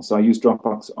amount as well. So I use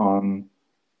Dropbox on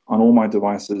all my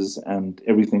devices, and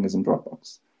everything is in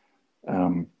Dropbox.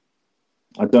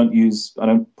 I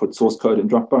don't put source code in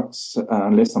Dropbox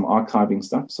unless I'm archiving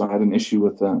stuff. So I had an issue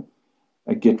with a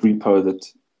Git repo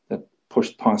that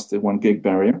pushed past the 1 gig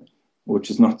barrier, which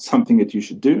is not something that you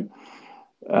should do.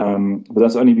 But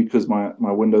that's only because my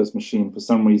Windows machine, for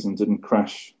some reason, didn't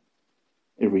crash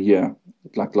every year.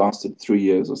 It lasted 3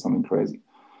 years or something crazy.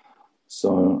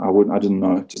 So I didn't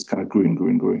know. It just kind of grew and grew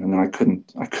and grew, and then I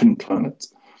couldn't clone it.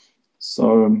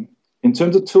 So in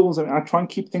terms of tools, I try and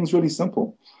keep things really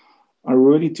simple. I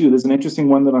really do. There's an interesting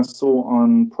one that I saw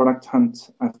on Product Hunt,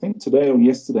 I think today or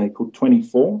yesterday, called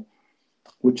 24,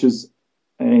 which is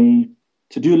a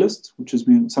to-do list, which is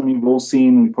something we've all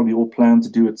seen, we probably all plan to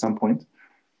do at some point.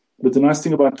 But the nice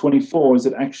thing about 24 is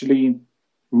it actually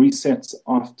resets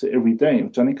after every day,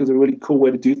 which I think is a really cool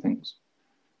way to do things.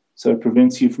 So it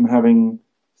prevents you from having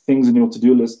things in your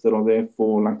to-do list that are there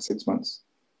for 6 months.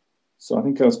 So I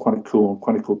think that was quite a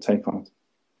cool take on it.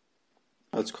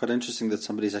 It's quite interesting that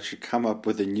somebody's actually come up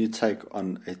with a new take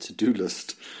on a to-do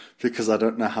list, because I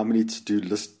don't know how many to-do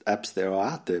list apps there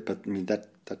are out there, but I mean that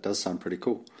does sound pretty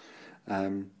cool.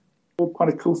 Quite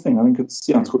a cool thing. I think it's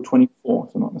called 24,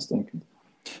 if I'm not mistaken.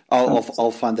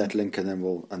 I'll find that link and then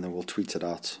we'll tweet it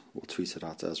out. We'll tweet it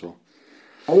out as well.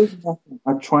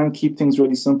 I try and keep things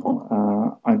really simple.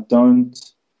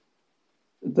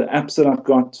 The apps that I've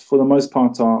got for the most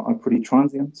part are pretty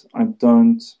transient. I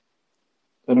don't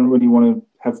really want to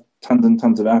have tons and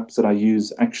tons of apps that I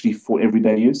use actually for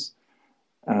everyday use.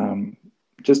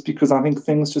 Just because I think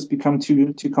things just become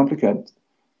too complicated.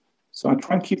 So I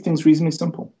try and keep things reasonably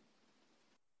simple.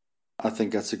 I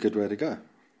think that's a good way to go.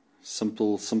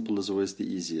 Simple is always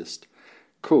the easiest.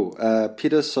 Cool.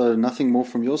 Peter, so nothing more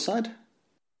from your side?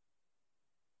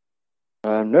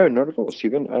 No, not at all,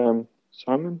 Stephen.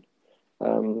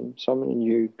 Simon,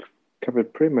 you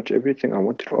covered pretty much everything I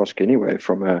wanted to ask anyway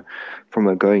from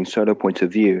a going solo point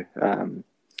of view.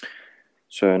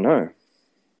 So no.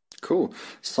 Cool.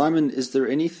 Simon, is there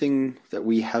anything that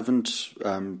we haven't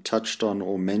touched on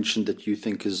or mentioned that you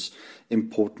think is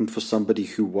important for somebody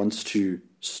who wants to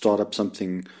start up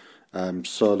something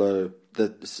solo,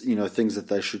 that, things that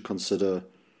they should consider?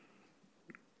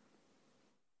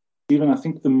 Stephen, I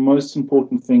think the most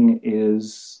important thing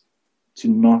is to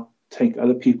not take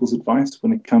other people's advice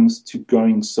when it comes to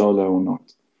going solo or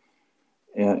not.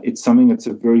 It's something that's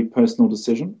a very personal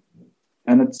decision,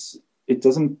 and it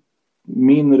doesn't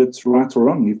mean that it's right or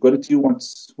wrong. You've got to do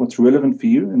what's relevant for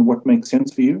you and what makes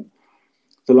sense for you.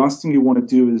 The last thing you want to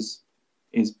do is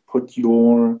put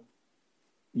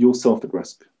yourself at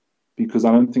risk, because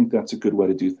I don't think that's a good way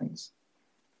to do things.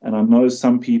 And I know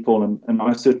some people, and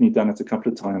I've certainly done it a couple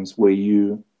of times, where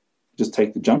you just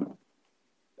take the jump.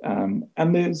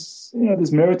 And there's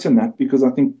merit in that, because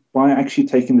I think by actually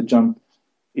taking the jump,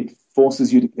 it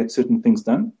forces you to get certain things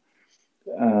done.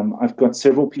 I've got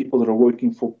several people that are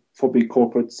working for big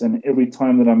corporates, and every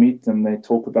time that I meet them, they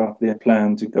talk about their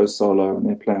plan to go solo and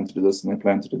their plan to do this and their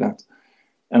plan to do that.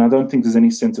 And I don't think there's any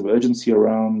sense of urgency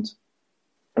around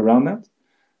that.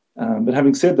 But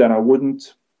having said that, I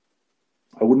wouldn't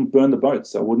burn the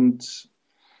boats. I wouldn't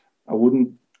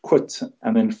quit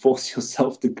and then force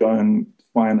yourself to go and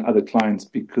find other clients,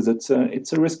 because it's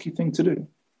a risky thing to do.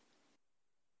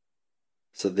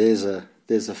 So there's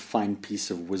a fine piece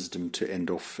of wisdom to end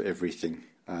off everything.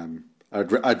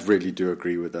 I'd really do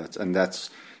agree with that, and that's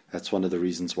one of the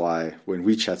reasons why when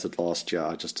we chatted last year,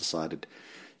 I just decided,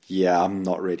 I'm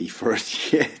not ready for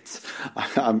it yet.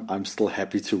 I'm still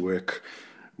happy to work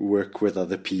with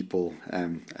other people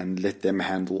and let them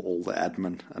handle all the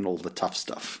admin and all the tough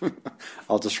stuff.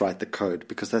 I'll just write the code,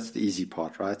 because that's the easy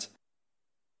part, right?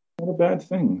 Not a bad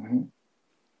thing.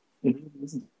 It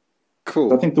isn't.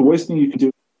 Cool. I think the worst thing you can do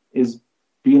is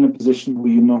be in a position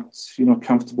where you're not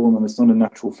comfortable and it's not a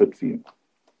natural fit for you.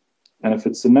 And if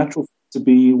it's a natural fit to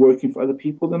be working for other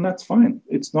people, then that's fine.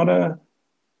 It's not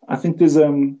I think there's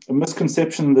a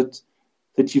misconception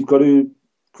that you've got to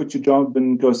quit your job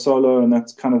and go solo, and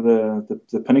that's kind of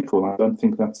the pinnacle. I don't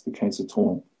think that's the case at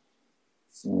all.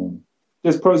 So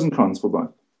there's pros and cons for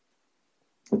both.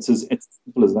 It's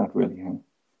simple as that, really. Huh?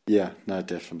 Yeah, no,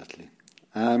 definitely.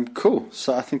 Cool.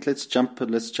 So I think let's jump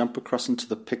across into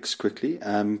the picks quickly.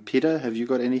 Peter, have you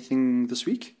got anything this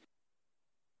week?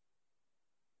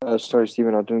 Sorry,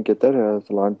 Stephen, I didn't get that.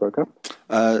 The line broke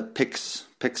up. Picks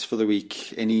for the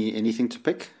week. Anything to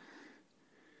pick?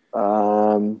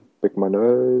 Pick my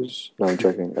nose. No, I'm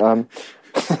joking.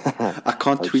 I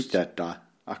can't tweet that, Di.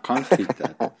 I can't tweet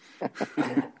that.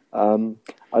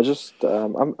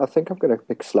 I think I'm going to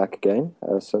pick Slack again,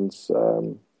 since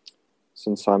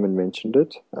Simon mentioned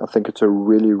it. I think it's a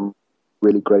really,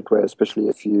 really great way, especially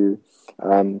if you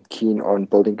keen on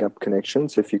building up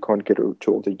connections. If you can't get to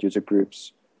all the user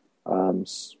groups,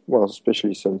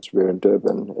 especially since we're in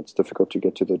Durban, it's difficult to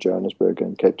get to the Johannesburg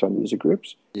and Cape Town user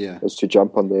groups. Yeah, is to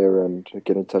jump on there and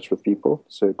get in touch with people.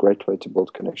 So a great way to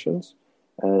build connections,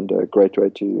 and a great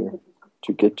way to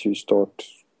get to start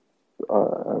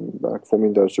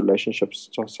forming those relationships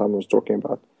Simon was talking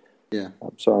about. Yeah.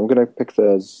 So I'm going to pick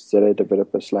the ZA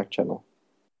Developer Slack channel.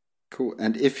 Cool.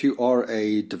 And if you are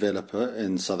a developer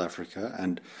in South Africa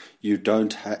and you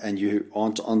and you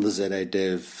aren't on the ZA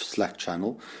Dev Slack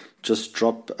channel, just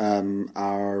drop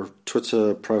our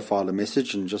Twitter profile a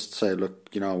message and just say, look,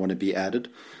 I want to be added.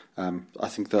 I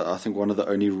think one of the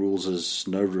only rules is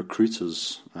no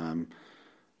recruiters.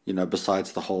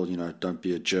 Besides the whole, don't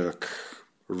be a jerk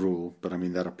rule, but I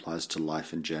mean that applies to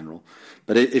life in general.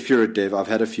 But if you're a dev, I've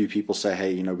had a few people say,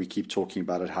 hey, we keep talking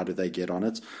about it, how do they get on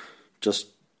it? Just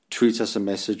tweet us a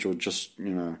message, or just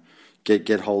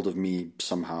get hold of me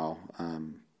somehow.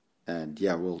 And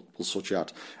yeah, we'll sort you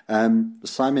out.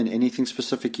 Simon, anything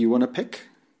specific you want to pick?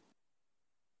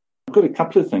 I've got a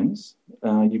couple of things.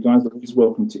 You guys are always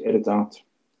welcome to edit out,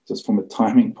 just from a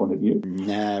timing point of view.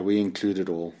 Nah, we include it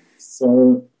all.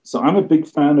 So I'm a big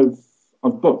fan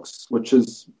of books, which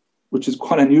is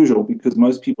quite unusual because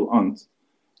most people aren't.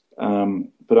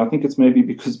 But I think it's maybe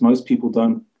because most people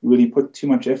don't really put too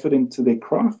much effort into their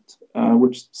craft,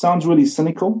 which sounds really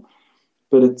cynical,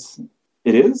 but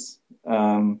it is.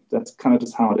 That's kind of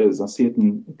just how it is. I see it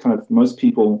in kind of most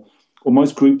people or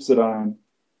most groups that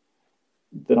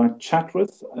I chat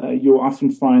with. You'll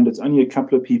often find it's only a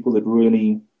couple of people that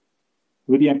really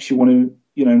actually want to,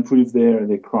 improve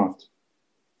their craft.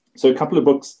 So a couple of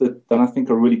books that I think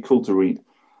are really cool to read.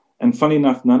 And funny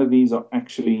enough, none of these are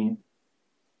actually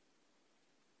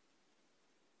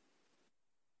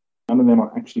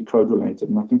code related,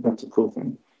 and I think that's a cool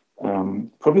thing.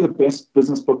 Probably the best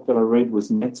business book that I read was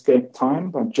Netscape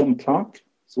Time by Jim Clark.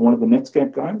 So one of the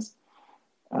Netscape guys.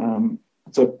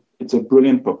 It's a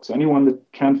brilliant book. So anyone that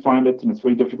can find it, and it's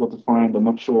very difficult to find, I'm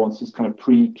not sure, it's just kind of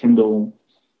pre-Kindle.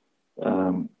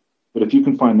 But if you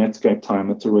can find Netscape Time,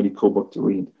 that's a really cool book to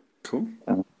read. Cool.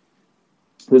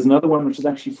 There's another one which is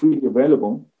actually freely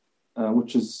available,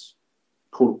 which is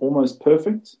called Almost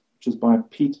Perfect, which is by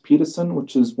Pete Peterson,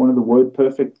 which is one of the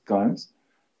WordPerfect guys.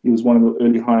 He was one of the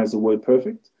early hires of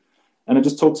WordPerfect. And it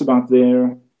just talks about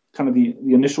their kind of the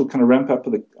initial kind of ramp up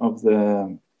of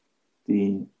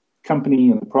the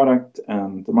company and the product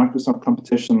and the Microsoft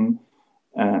competition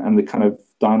and the kind of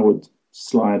downward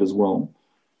slide as well.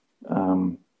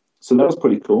 So that was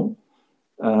pretty cool.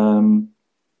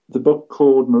 The book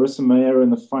called Marissa Mayer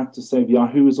and the Fight to Save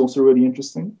Yahoo is also really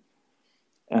interesting.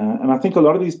 And I think a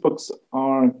lot of these books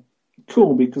are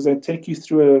cool because they take you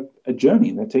through a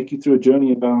journey. They take you through a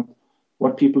journey about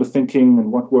what people are thinking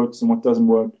and what works and what doesn't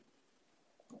work.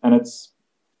 And it's,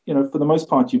 for the most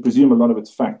part, you presume a lot of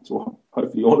it's fact, or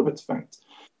hopefully all of it's fact.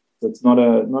 So it's not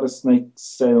a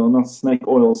snake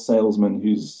oil salesman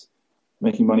who's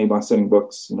making money by selling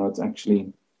books. It's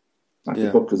actually like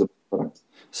the book is a product.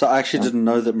 So I actually didn't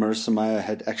know that Marissa Mayer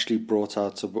had actually brought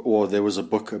out, or there was a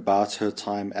book about her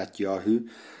time at Yahoo.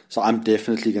 So I'm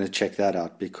definitely going to check that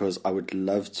out because I would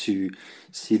love to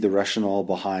see the rationale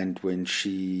behind when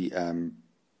she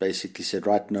basically said,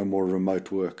 right, no more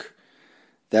remote work.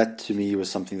 That to me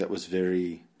was something that was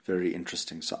very, very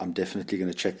interesting. So I'm definitely going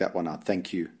to check that one out.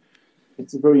 Thank you.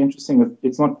 It's a very interesting.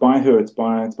 It's not by her. It's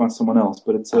by someone else.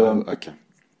 But it's okay.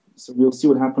 So we'll see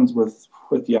what happens with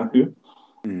Yahoo.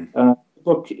 The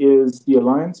book is The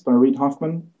Alliance by Reid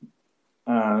Hoffman.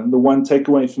 The one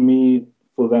takeaway for me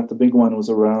for that, the big one, was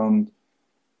around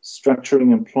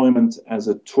structuring employment as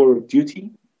a tour of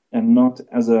duty and not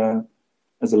as a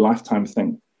lifetime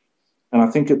thing. And I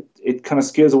think it kind of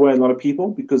scares away a lot of people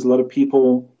because a lot of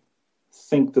people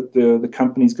think that the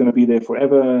company is going to be there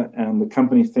forever, and the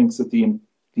company thinks that the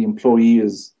employee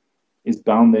is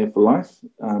bound there for life.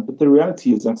 But the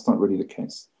reality is that's not really the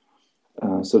case.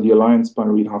 So The Alliance by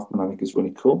Reid Hoffman, I think, is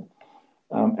really cool.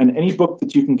 And any book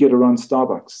that you can get around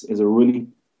Starbucks is a really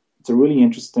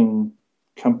interesting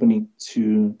company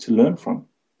to learn from.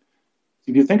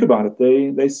 If you think about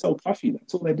it, they sell coffee.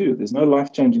 That's all they do. There's no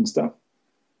life-changing stuff.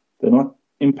 They're not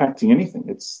impacting anything.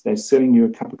 They're selling you a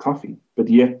cup of coffee. But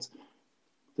yet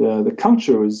the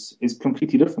culture is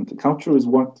completely different. The culture is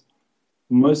what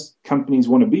most companies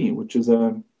want to be, which is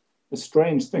a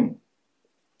strange thing.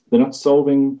 They're not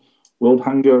solving world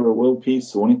hunger or world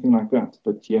peace or anything like that,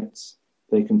 but yet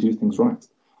they can do things right.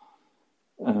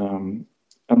 And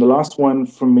the last one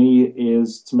from me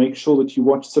is to make sure that you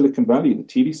watch Silicon Valley, the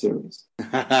TV series.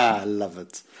 I love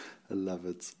it.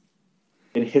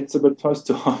 It hits a bit close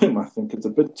to home, I think. It's a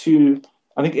bit too...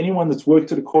 I think anyone that's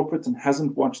worked at a corporate and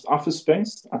hasn't watched Office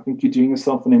Space, I think you're doing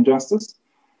yourself an injustice.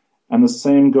 And the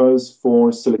same goes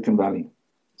for Silicon Valley.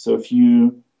 So if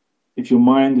your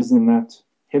mind is in that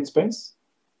headspace,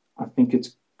 I think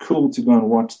it's cool to go and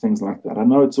watch things like that. I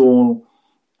know it's all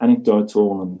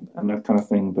anecdotal and that kind of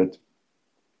thing, but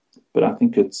I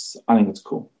think it's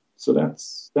cool. So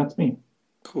that's me.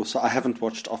 Cool. So I haven't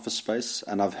watched Office Space,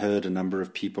 and I've heard a number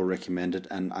of people recommend it,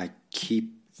 and I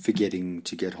keep forgetting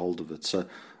to get hold of it. So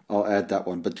I'll add that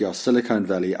one. But yeah, Silicon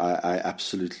Valley, I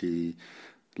absolutely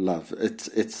love.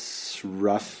 It's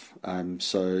rough.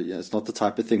 So yeah, it's not the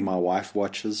type of thing my wife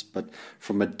watches, but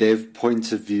from a dev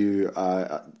point of view,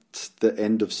 the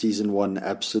end of season 1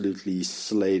 absolutely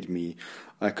slayed me.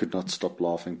 I could not stop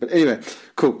laughing. But anyway,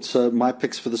 cool. So my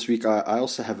picks for this week, I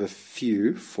also have a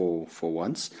few for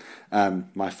once.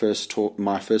 My first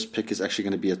pick is actually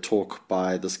going to be a talk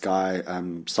by this guy,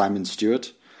 Simon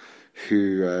Stewart,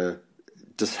 who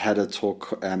just had a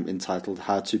talk entitled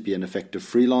 "How to Be an Effective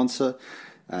Freelancer."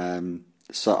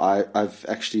 So I've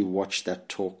actually watched that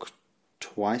talk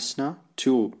twice now,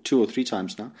 two or three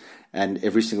times now, and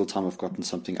every single time I've gotten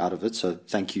something out of it. So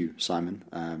thank you, Simon.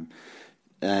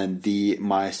 And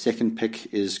my second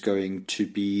pick is going to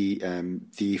be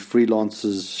the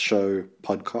Freelancers Show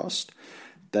podcast.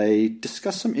 They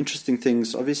discuss some interesting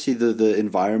things. Obviously, the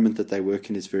environment that they work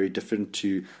in is very different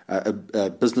to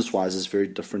business-wise is very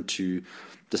different to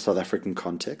the South African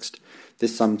context.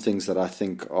 There's some things that I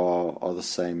think are the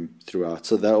same throughout.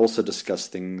 So they also discuss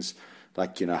things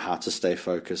like, how to stay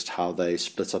focused, how they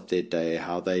split up their day,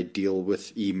 how they deal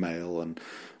with email and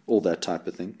all that type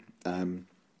of thing. And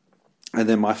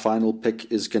then my final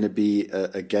pick is going to be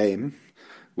a game,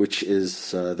 which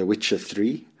is The Witcher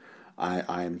 3.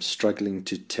 I'm struggling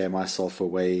to tear myself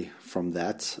away from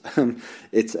that.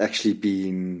 It's actually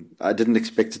been, I didn't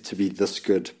expect it to be this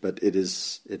good, but it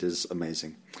is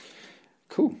amazing.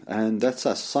 Cool. And that's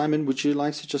us. Simon, would you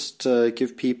like to just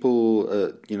give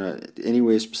people,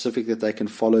 anywhere specific that they can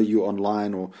follow you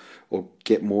online or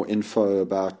get more info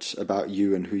about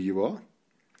you and who you are?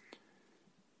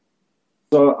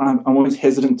 So I'm always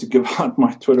hesitant to give out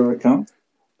my Twitter account.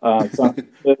 So I think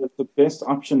the best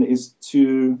option is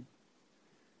to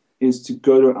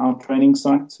go to our training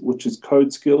site, which is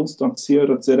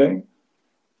codeskills.co.za,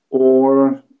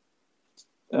 or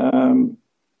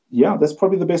that's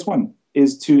probably the best one.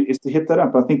 Is to hit that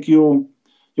up. I think you'll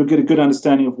get a good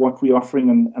understanding of what we're offering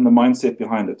and the mindset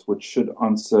behind it, which should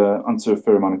answer a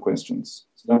fair amount of questions.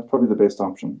 So that's probably the best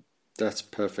option. That's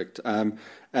perfect. And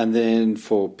then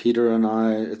for Peter and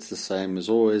I, it's the same as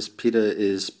always. Peter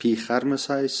is P.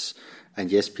 Garmeshuis.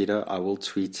 And yes, Peter, I will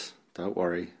tweet. Don't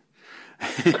worry.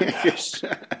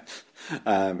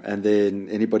 And then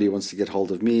anybody who wants to get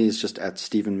hold of me is just at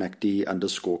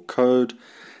StephenMacD_code.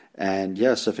 And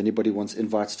so if anybody wants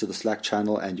invites to the Slack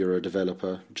channel and you're a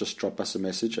developer, just drop us a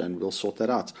message and we'll sort that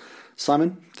out.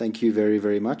 Simon, thank you very,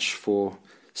 very much for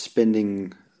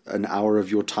spending an hour of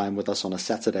your time with us on a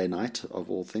Saturday night, of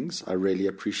all things. I really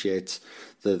appreciate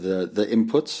the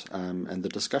input and the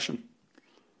discussion.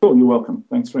 Cool, you're welcome.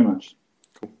 Thanks very much.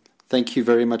 Cool. Thank you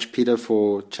very much, Peter,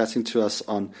 for chatting to us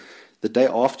on the day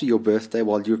after your birthday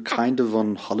while you're kind of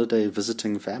on holiday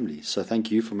visiting family. So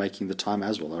thank you for making the time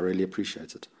as well. I really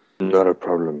appreciate it. Not a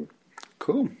problem.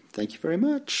 Cool. Thank you very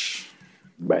much.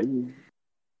 Bye.